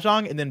good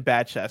Mahjong and then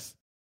bad chess.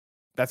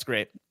 That's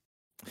great.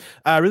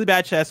 Really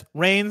bad chess.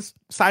 Reigns,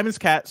 Simon's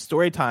Cat,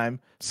 Storytime,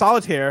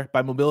 Solitaire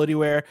by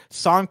MobilityWare,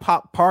 Song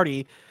Pop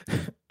Party,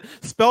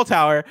 Spell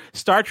Tower,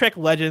 Star Trek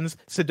Legends,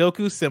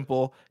 Sudoku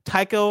Simple,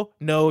 Taiko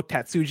no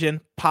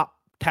Tatsujin, Pop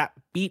Tap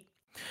Beat,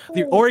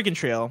 The Oregon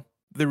Trail,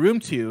 The Room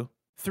 2,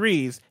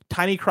 Threes,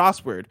 Tiny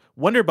Crossword,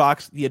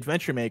 Wonderbox, The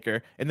Adventure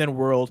Maker, and then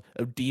World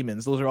of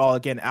Demons. Those are all,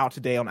 again, out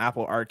today on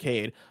Apple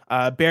Arcade.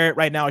 Barrett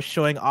right now is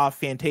showing off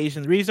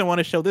Fantasia. The reason I want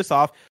to show this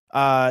off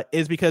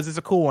is because it's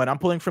a cool one. I'm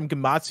pulling from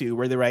Gematsu,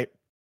 where they write,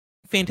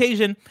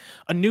 Fantasian,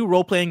 a new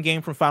role-playing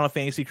game from Final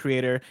Fantasy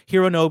creator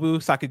Hironobu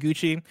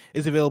Sakaguchi,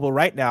 is available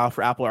right now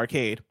for Apple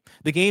Arcade.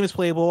 The game is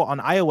playable on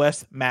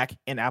iOS, Mac,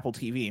 and Apple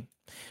TV.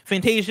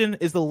 Fantasian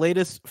is the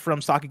latest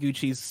from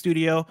Sakaguchi's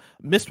studio,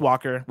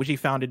 Mistwalker, which he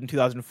founded in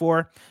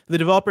 2004. The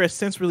developer has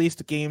since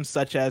released games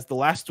such as The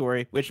Last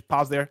Story, which,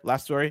 pause there,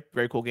 Last Story,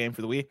 very cool game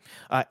for the Wii,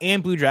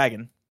 and Blue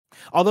Dragon.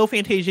 Although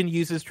Fantasian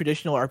uses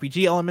traditional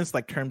RPG elements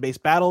like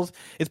turn-based battles,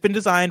 it's been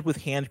designed with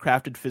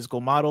handcrafted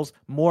physical models,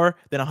 more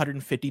than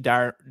 150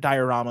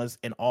 dioramas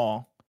in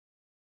all.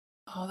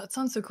 Oh, that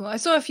sounds so cool. I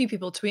saw a few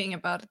people tweeting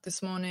about it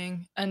this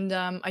morning, and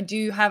I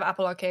do have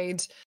Apple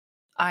Arcade.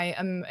 I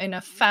am in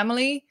a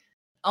family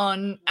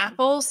on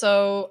Apple,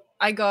 so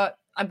I bought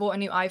a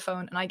new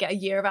iPhone, and I get a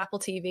year of Apple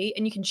TV,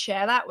 and you can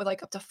share that with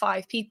like up to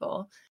 5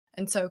 people.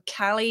 And so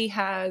Callie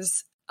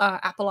has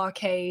Apple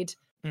Arcade.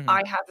 Mm-hmm.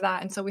 I have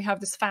that, and so we have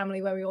this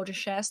family where we all just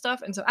share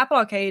stuff. And so Apple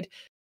Arcade,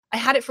 I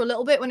had it for a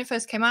little bit when it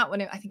first came out,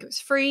 I think it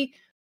was free,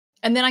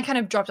 and then I kind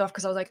of dropped off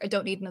because I was like, I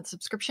don't need another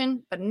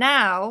subscription. But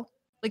now,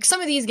 like some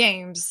of these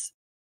games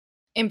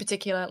in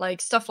particular, like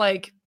stuff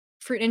like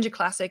Fruit Ninja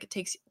Classic, it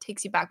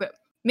takes you back. But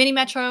Mini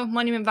Metro,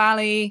 Monument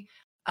Valley,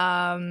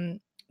 The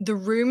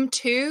Room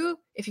 2,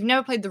 if you've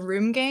never played the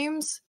Room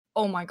games,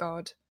 oh my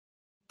god,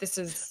 this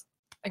is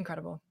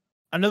incredible.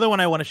 Another one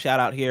I want to shout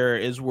out here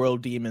is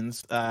World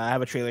Demons. I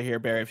have a trailer here,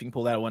 Barry, if you can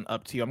pull that one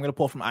up to you. I'm going to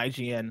pull from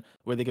IGN,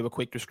 where they give a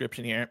quick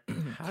description here.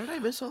 How did I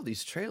miss all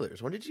these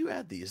trailers? When did you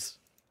add these?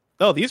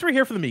 Oh, these were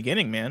here from the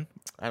beginning, man.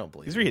 I don't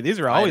believe these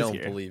are always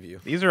here. I don't believe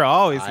you. These are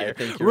always here. I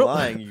think you're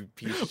lying, you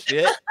piece of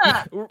shit.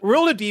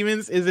 World of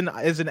Demons is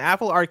an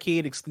Apple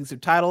Arcade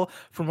exclusive title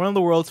from one of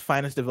the world's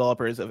finest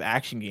developers of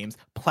action games,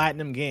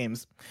 Platinum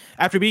Games.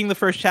 After beating the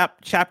first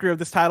chapter of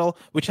this title,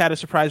 which had a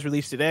surprise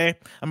release today,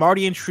 I'm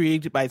already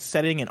intrigued by its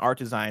setting and art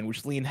design,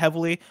 which lean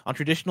heavily on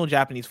traditional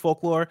Japanese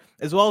folklore,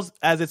 as well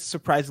as its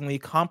surprisingly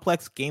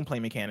complex gameplay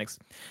mechanics.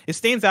 It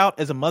stands out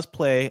as a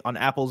must-play on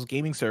Apple's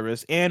gaming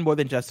service and more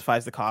than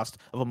justifies the cost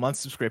of a month's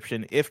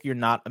subscription if you're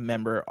not a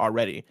member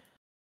already.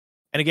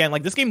 And again,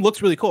 like, this game looks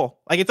really cool.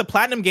 Like, it's a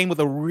Platinum game with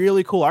a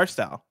really cool art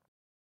style.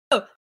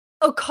 Oh,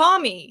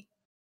 Okami.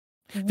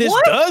 This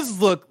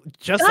does look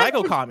just like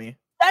Okami.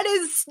 That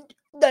is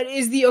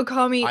the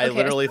Okami. I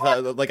literally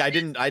thought, like, I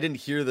didn't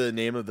hear the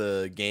name of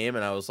the game,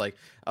 and I was like,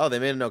 oh, they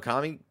made an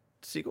Okami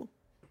sequel?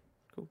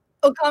 Cool.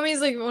 Okami is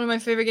like one of my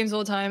favorite games of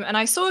all time, and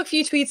I saw a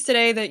few tweets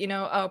today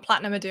that,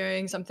 Platinum are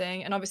doing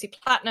something, and obviously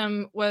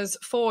Platinum was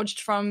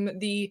forged from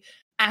the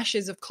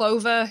ashes of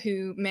Clover,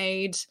 who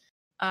made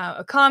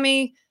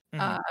Okami.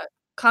 Mm-hmm.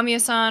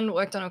 Kamiya-san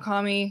worked on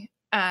Okami,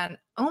 and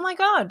oh my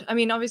god, I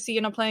mean, obviously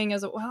you're not playing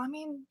as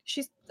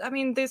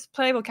this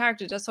playable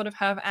character does sort of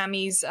have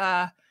Ami's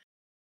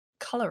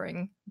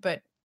coloring,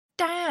 but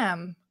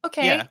damn,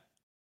 okay. Yeah.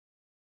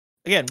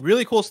 Again,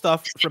 really cool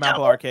stuff from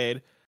Apple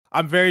Arcade.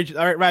 I'm very,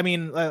 I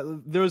mean,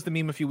 there was the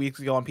meme a few weeks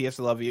ago on PS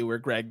I Love You where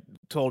Greg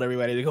told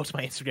everybody to go to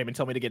my Instagram and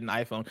tell me to get an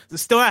iPhone.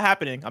 It's still not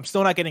happening. I'm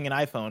still not getting an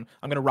iPhone.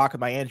 I'm going to rock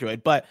with my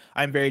Android, but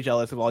I'm very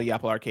jealous of all you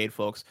Apple Arcade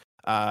folks.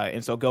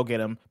 And so go get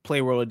them.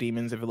 Play World of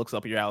Demons if it looks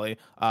up your alley.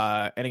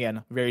 And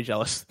again, very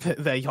jealous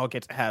that y'all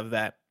get to have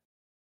that.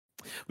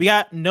 We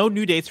got no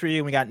new dates for you,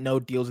 and we got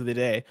no deals of the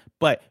day.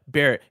 But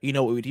Barrett, you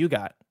know what we do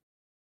got?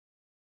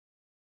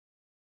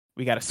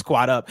 We got to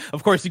squad up.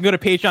 Of course, you can go to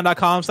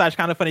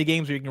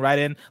patreon.com/kindoffunnygames where you can write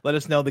in, let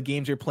us know the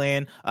games you're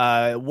playing,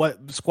 what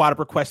squad up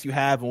requests you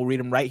have, and we'll read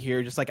them right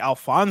here. Just like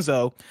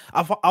Alfonso.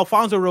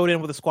 Alfonso wrote in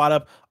with a squad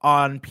up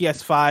on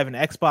PS5 and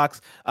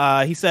Xbox.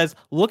 He says,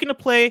 looking to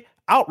play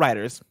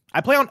Outriders. I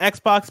play on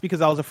Xbox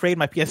because I was afraid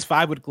my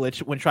PS5 would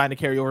glitch when trying to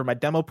carry over my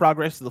demo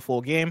progress to the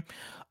full game.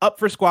 Up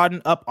for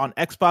squadding up on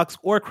Xbox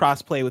or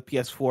crossplay with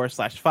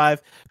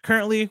PS4/5.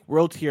 Currently,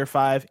 World Tier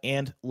 5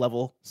 and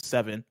Level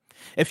 7.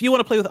 If you want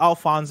to play with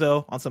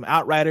Alfonso on some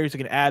Outriders, you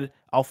can add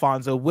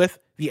Alfonso with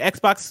the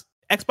Xbox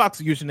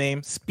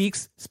username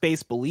Speaks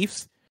Space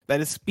Beliefs.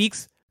 That is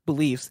Speaks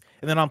Beliefs.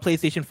 And then on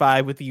PlayStation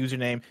 5 with the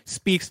username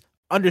Speaks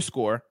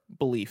underscore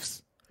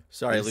beliefs.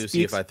 Sorry, It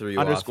Lucy, if I threw you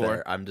off underscore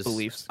there. I'm just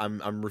beliefs.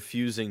 I'm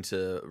refusing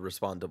to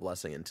respond to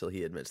Blessing until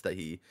he admits that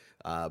he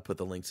put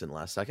the links in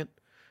last second.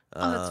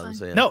 that's fine.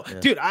 So yeah, No, yeah.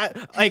 dude,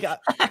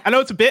 I know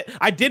it's a bit.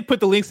 I did put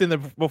the links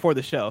in before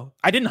the show.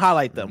 I didn't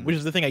highlight them, which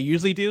is the thing I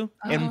usually do,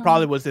 and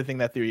probably was the thing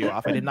that threw you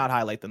off. I did not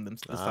highlight them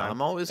this time.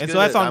 I'm always and good. So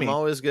that's on I'm me.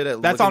 always good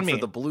at That's looking on for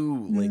me. the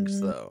blue links,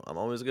 though. I'm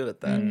always good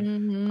at that.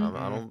 Mhm.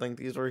 I don't think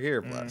these were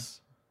here,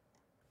 Bless.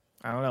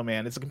 I don't know,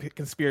 man. It's a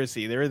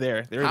conspiracy. They were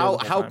there. They were How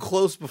there the whole time.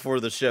 close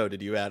before the show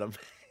did you add them?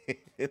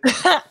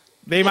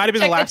 They might have been the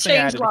Check the last thing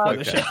I change added before log.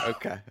 the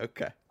show.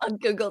 Okay. On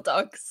Google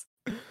Docs.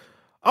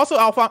 Also,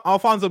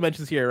 Alfonso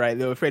mentions here, right?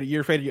 You're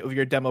afraid of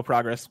your demo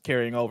progress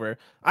carrying over.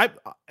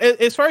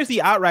 As far as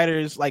the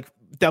Outriders like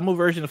demo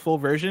version, full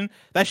version,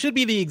 that should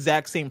be the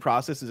exact same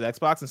process as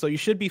Xbox, and so you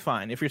should be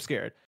fine if you're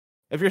scared.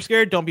 If you're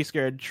scared, don't be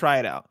scared. Try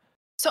it out.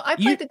 So I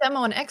played the demo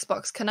on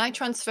Xbox. Can I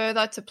transfer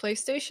that to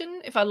PlayStation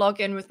if I log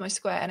in with my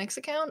Square Enix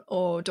account,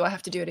 or do I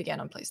have to do it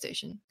again on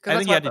PlayStation? I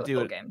think you have to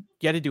do it. Game.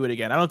 You have to do it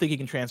again. I don't think you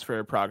can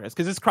transfer progress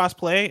because it's cross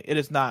play. It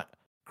is not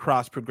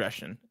cross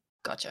progression.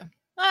 Gotcha.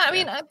 I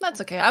mean,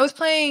 that's okay. I was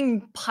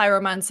playing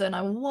Pyromancer and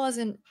I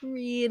wasn't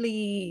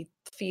really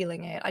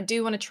feeling it. I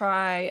do want to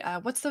try.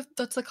 What's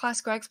the class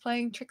Greg's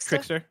playing?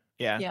 Trickster.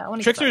 Yeah. Yeah. I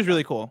want to. Trickster is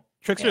really cool.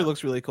 Trickster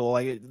looks really cool.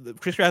 Like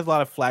Trickster has a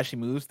lot of flashy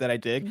moves that I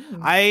dig.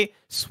 I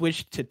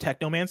switched to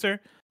Technomancer,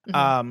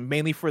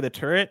 mainly for the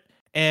turret.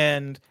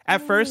 And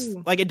at first,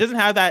 like it doesn't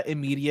have that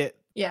immediate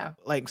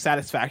like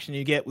satisfaction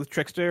you get with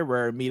Trickster,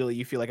 where immediately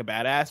you feel like a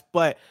badass.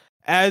 But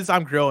as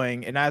I'm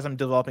growing and as I'm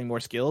developing more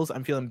skills,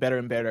 I'm feeling better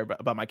and better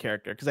about my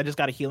character because I just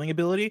got a healing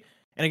ability.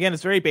 And again,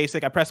 it's very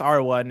basic. I press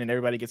R1 and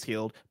everybody gets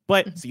healed,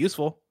 but it's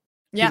useful.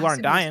 People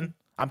aren't dying. Useful.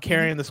 I'm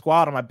carrying the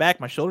squad on my back.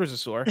 My shoulders are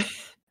sore.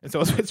 And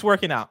so it's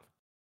working out.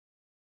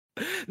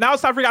 Now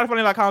it's time for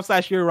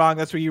gotitfunny.com/you're wrong.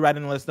 That's where you write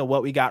in and let us know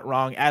what we got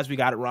wrong as we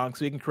got it wrong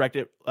so we can correct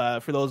it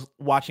for those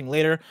watching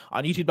later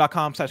on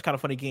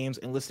youtube.com/kindoffunnygames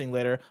and listening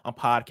later on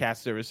podcast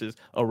services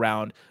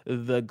around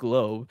the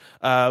globe.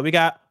 We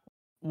got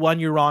one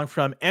you're wrong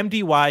from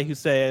MDY who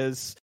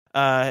says,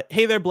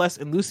 hey there, Bless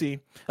and Lucy.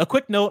 A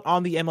quick note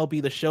on the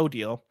MLB The Show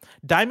deal.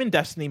 Diamond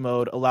Destiny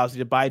mode allows you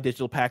to buy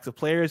digital packs of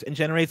players and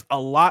generates a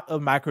lot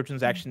of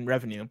microtransaction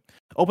revenue.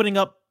 Opening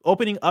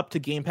up to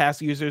Game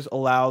Pass users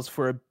allows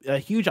for a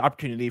huge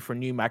opportunity for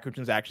new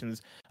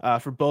microtransactions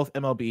for both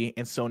MLB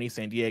and Sony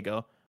San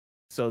Diego.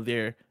 So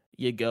there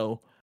you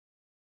go.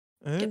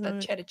 Get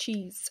that cheddar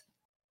cheese.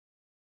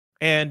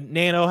 And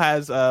Nano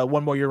has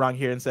one more you're wrong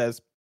here and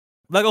says,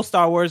 Lego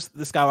Star Wars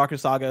The Skywalker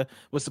Saga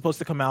was supposed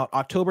to come out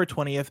October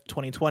 20th,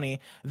 2020.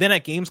 Then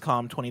at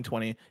Gamescom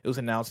 2020, it was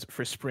announced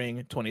for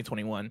spring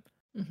 2021.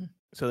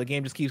 So the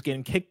game just keeps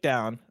getting kicked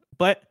down.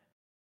 But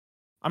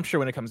I'm sure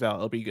when it comes out,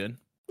 it'll be good.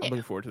 I'm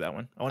looking forward to that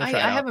one. I want to try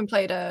it out. I haven't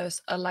played a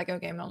Lego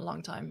game in a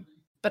long time.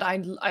 But I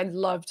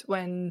loved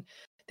when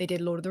they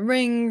did Lord of the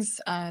Rings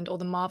and all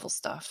the Marvel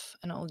stuff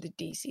and all the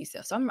DC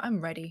stuff. So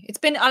I'm ready. It's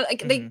been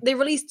they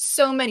released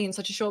so many in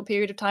such a short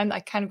period of time that I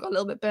kind of got a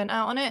little bit burnt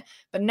out on it.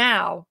 But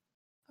now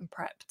I'm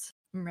prepped.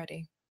 I'm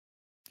ready.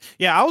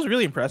 Yeah, I was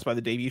really impressed by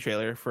the debut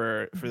trailer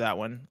for that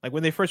one. Like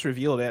when they first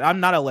revealed it,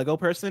 I'm not a Lego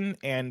person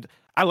and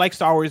I like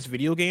Star Wars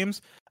video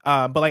games.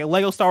 But like a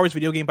Lego Star Wars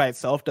video game by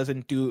itself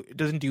doesn't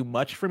do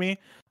much for me.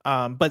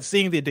 But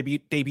seeing the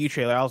debut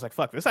trailer, I was like,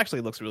 fuck, this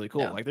actually looks really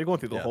cool. Like they're going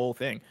through the whole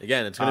thing.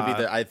 Again, it's gonna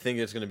be I think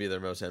it's gonna be their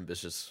most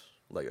ambitious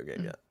Lego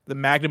game yet. The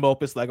magnum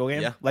opus Lego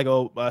game,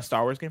 Lego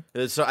Star Wars game.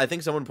 So I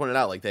think someone pointed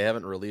out like they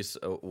haven't released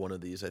one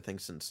of these I think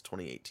since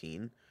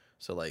 2018.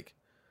 So like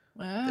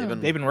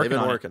they've been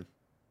working.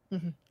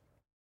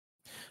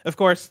 Of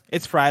course,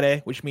 it's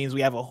Friday, which means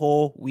we have a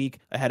whole week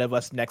ahead of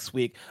us next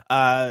week.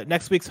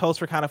 Next week's hosts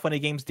for Kind of Funny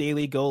Games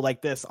Daily go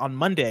like this. On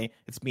Monday,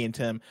 it's me and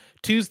Tim.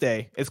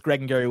 Tuesday, it's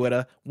Greg and Gary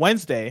Whitta.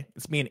 Wednesday,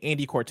 it's me and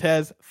Andy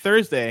Cortez.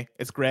 Thursday,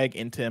 it's Greg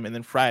and Tim. And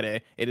then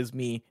Friday, it is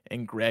me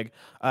and Greg.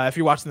 If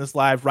you're watching this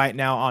live right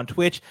now on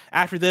Twitch,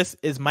 after this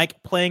is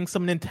Mike playing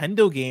some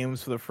Nintendo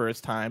games for the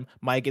first time.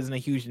 Mike isn't a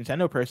huge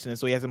Nintendo person,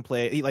 so he hasn't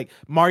played... like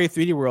Mario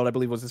 3D World, I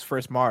believe, was his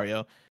first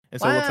Mario. And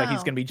so it looks like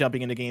he's going to be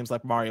jumping into games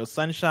like Mario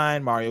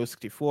Sunshine, Mario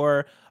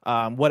 64.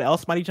 What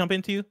else might he jump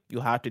into?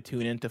 You'll have to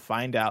tune in to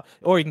find out.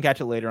 Or you can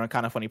catch it later on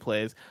Kind of Funny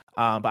Plays.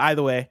 But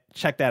either way,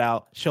 check that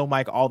out. Show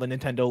Mike all the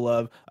Nintendo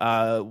love.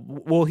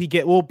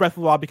 Will Breath of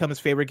the Wild become his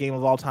favorite game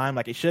of all time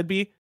like it should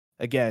be?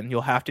 Again,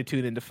 you'll have to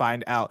tune in to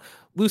find out.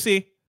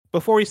 Lucy,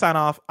 before we sign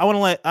off, I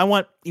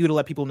want you to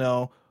let people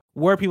know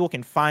where people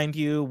can find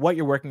you, what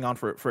you're working on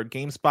for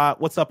GameSpot.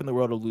 What's up in the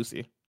world of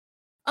Lucy?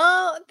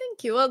 Oh,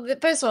 thank you. Well,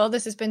 first of all,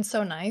 this has been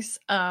so nice.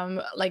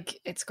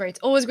 It's great.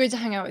 Always great to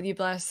hang out with you,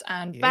 Bless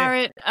and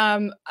Barrett.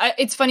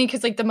 It's funny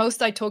because like the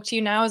most I talk to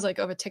you now is like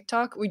over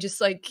TikTok. We just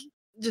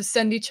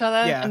send each other,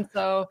 and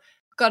so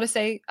gotta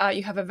say,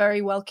 you have a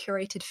very well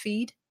curated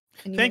feed.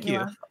 And Thank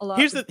you.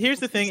 Here's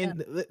the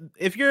thing.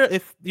 If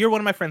you're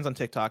one of my friends on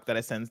TikTok that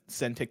I send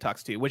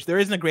TikToks to, which there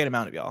isn't a great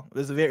amount of y'all.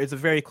 It's a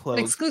very close,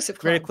 exclusive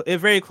club.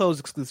 Very close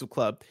exclusive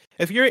club.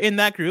 If you're in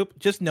that group,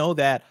 just know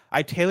that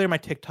I tailor my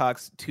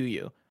TikToks to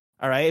you.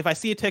 All right. If I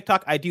see a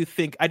TikTok, I do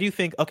think,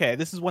 okay,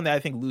 this is one that I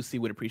think Lucy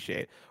would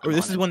appreciate, or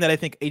this is one that I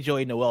think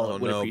Joey Noel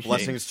would appreciate.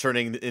 Blessing's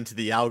turning into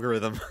the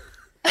algorithm.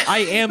 I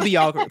am the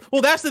algorithm.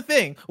 Well, that's the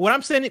thing. When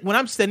I'm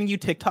sending you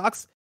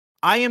TikToks,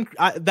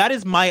 that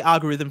is my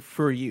algorithm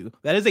for you.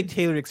 That is a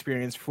tailored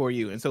experience for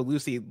you. And so,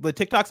 Lucy, the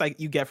TikToks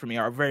you get from me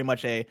are very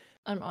much hey,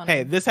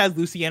 this has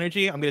Lucy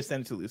energy. I'm going to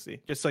send it to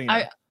Lucy, just so you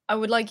know. I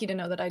would like you to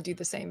know that I do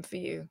the same for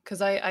you,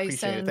 because I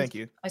send. Thank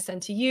you. I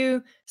send to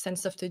you, send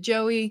stuff to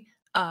Joey.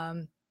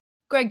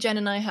 Greg, Jen,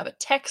 and I have a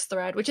text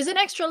thread, which is an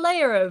extra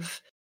layer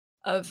of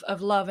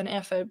love and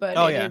effort.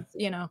 But is,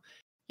 you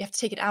have to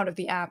take it out of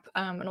the app,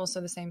 and also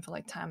the same for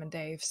like Tam and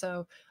Dave.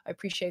 So I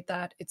appreciate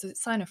that. It's a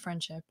sign of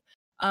friendship.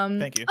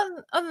 Thank you.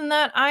 Other than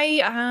that,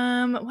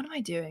 what am I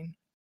doing?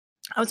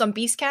 I was on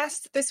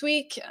Beastcast this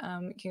week.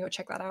 You can go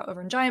check that out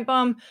over in Giant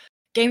Bomb.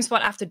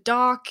 GameSpot After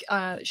Dark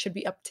should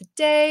be up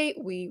today.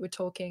 We were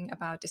talking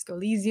about Disco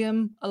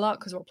Elysium a lot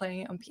because we're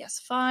playing it on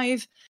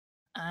PS5.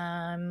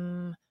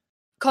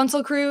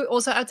 Console Crew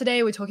also out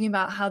today. We're talking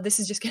about how this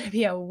is just going to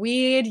be a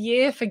weird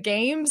year for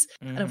games.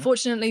 And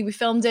unfortunately, we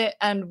filmed it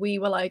and we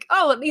were like,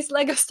 oh, at least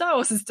Lego Star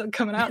Wars is still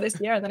coming out this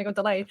year. And then it got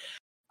delayed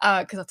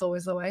because that's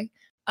always the way.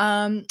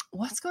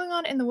 What's going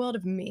on in the world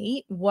of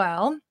me?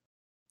 Well,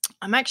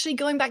 I'm actually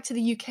going back to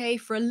the UK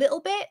for a little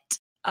bit.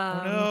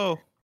 Oh, no.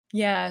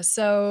 Yeah,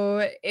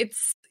 so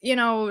it's,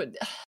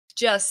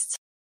 just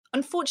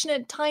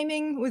unfortunate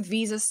timing with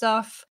visa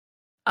stuff.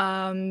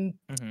 And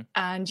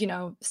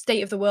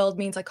state of the world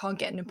means I can't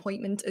get an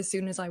appointment as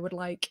soon as I would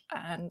like,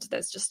 and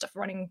there's just stuff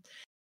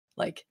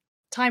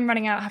time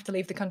running out. I have to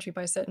leave the country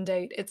by a certain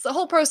date. It's the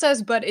whole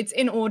process, but it's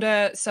in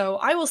order, so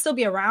I will still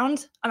be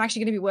around. I'm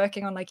actually going to be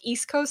working on like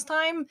East Coast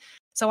time,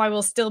 so I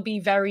will still be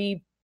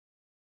very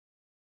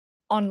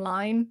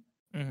online.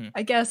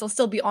 I guess I'll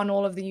still be on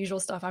all of the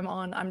usual stuff I'm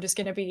on. I'm just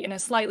going to be in a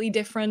slightly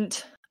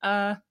different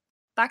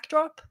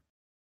backdrop,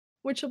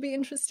 which will be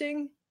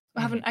interesting.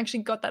 I haven't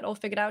actually got that all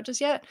figured out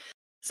just yet.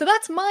 So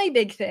that's my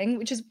big thing,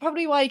 which is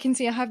probably why you can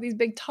see I have these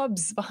big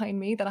tubs behind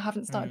me that I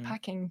haven't started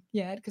packing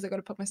yet because I got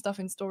to put my stuff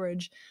in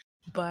storage.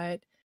 But,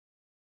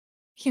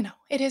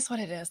 it is what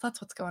it is. That's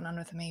what's going on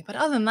with me. But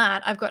other than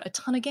that, I've got a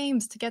ton of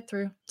games to get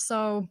through.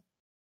 So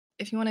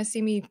if you want to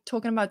see me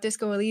talking about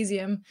Disco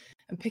Elysium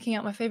and picking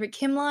out my favorite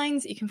Kim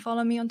lines, you can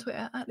follow me on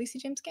Twitter at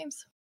LucyJamesGames.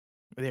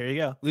 There you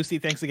go. Lucy,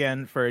 thanks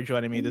again for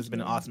joining me. This has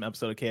been an awesome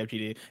episode of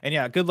KFGD. And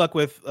yeah, good luck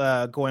with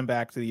going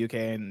back to the UK,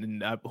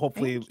 and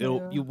hopefully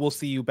we'll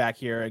see you back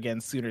here again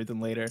sooner than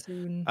later.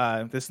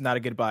 This is not a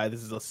goodbye.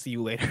 This is a see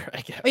you later,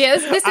 I guess. Yeah,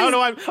 this I don't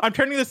know. I'm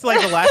turning this to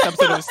like the last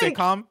episode of a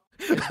sitcom.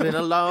 It's been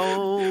a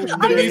long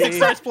The music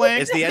starts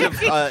playing. It's the end of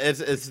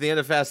it's the end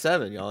of Fast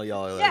 7, y'all.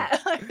 Yeah,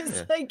 I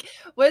was like,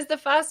 where's the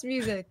fast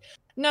music?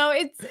 No,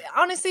 it's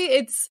honestly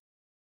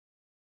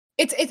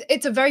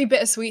it's a very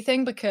bittersweet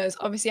thing because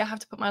obviously I have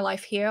to put my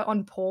life here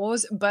on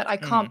pause, but I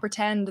can't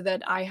pretend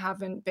that I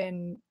haven't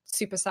been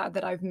super sad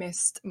that I've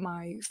missed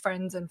my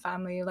friends and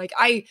family. Like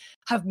I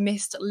have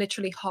missed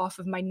literally half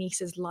of my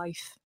niece's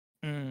life.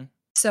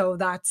 So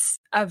that's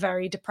a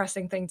very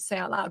depressing thing to say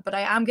out loud, but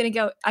I'm going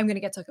to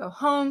get to go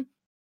home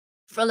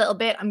for a little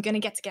bit. I'm going to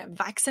get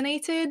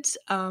vaccinated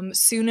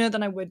sooner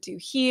than I would do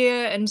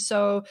here. And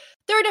so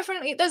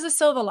there's a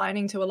silver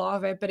lining to a lot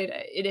of it, but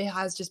it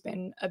has just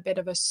been a bit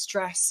of a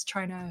stress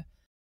trying to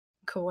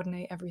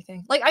coordinate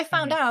everything. Like I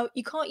found out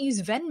you can't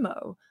use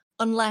Venmo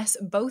unless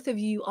both of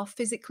you are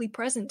physically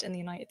present in the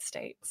United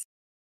States.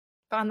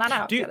 Found that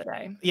out the other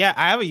day. Yeah,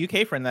 I have a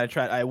UK friend that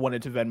I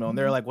wanted to Venmo, and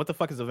they were like, "What the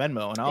fuck is a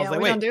Venmo?" And I was like,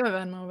 "Wait, we don't do a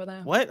Venmo over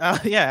there." What?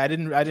 Yeah, I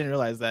didn't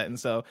realize that. And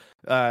so,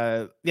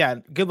 yeah,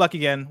 good luck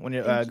again when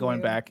you're going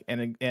back.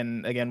 And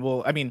again,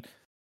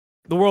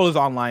 the world is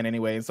online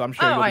anyway, so I'm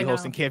sure you'll be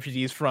hosting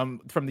KFGDs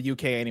from the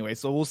UK anyway.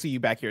 So we'll see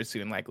you back here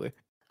soon, likely.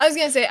 I was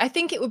gonna say, I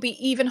think it would be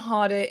even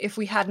harder if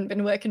we hadn't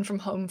been working from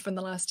home from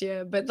the last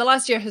year. But the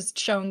last year has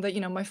shown that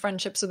my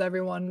friendships with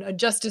everyone are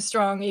just as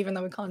strong, even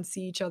though we can't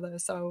see each other.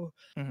 So.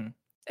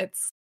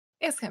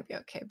 It's gonna be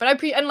okay. But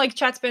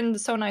chat's been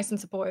so nice and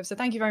supportive, so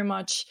thank you very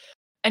much.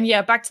 And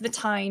yeah, back to the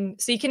time.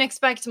 So you can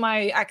expect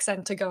my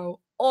accent to go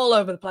all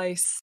over the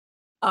place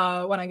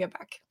when I get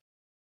back.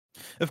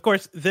 Of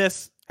course,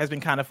 this has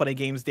been Kind of Funny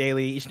Games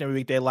Daily, each and every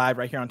weekday live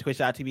right here on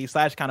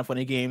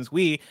twitch.tv/kindoffunnygames.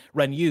 We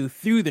run you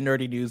through the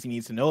nerdy news you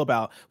need to know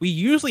about. We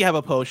usually have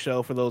a post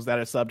show for those that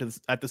are subbed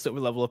at the silver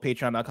level of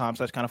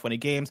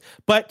patreon.com/kindoffunnygames.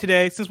 But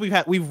today, since we've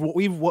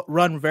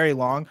run very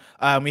long,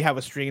 we have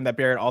a stream that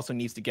Barrett also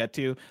needs to get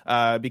to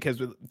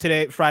because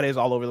today, Friday is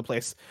all over the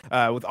place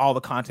with all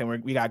the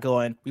content we got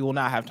going. We will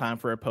not have time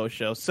for a post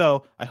show.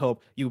 So I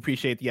hope you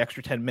appreciate the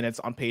extra 10 minutes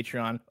on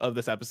Patreon of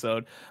this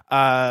episode.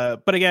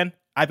 But again,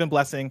 I've been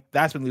Blessing.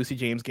 That's been Lucy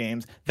James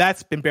Games.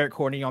 That's been Barrett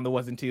Courtney on the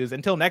ones and twos.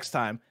 Until next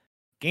time,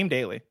 game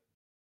daily.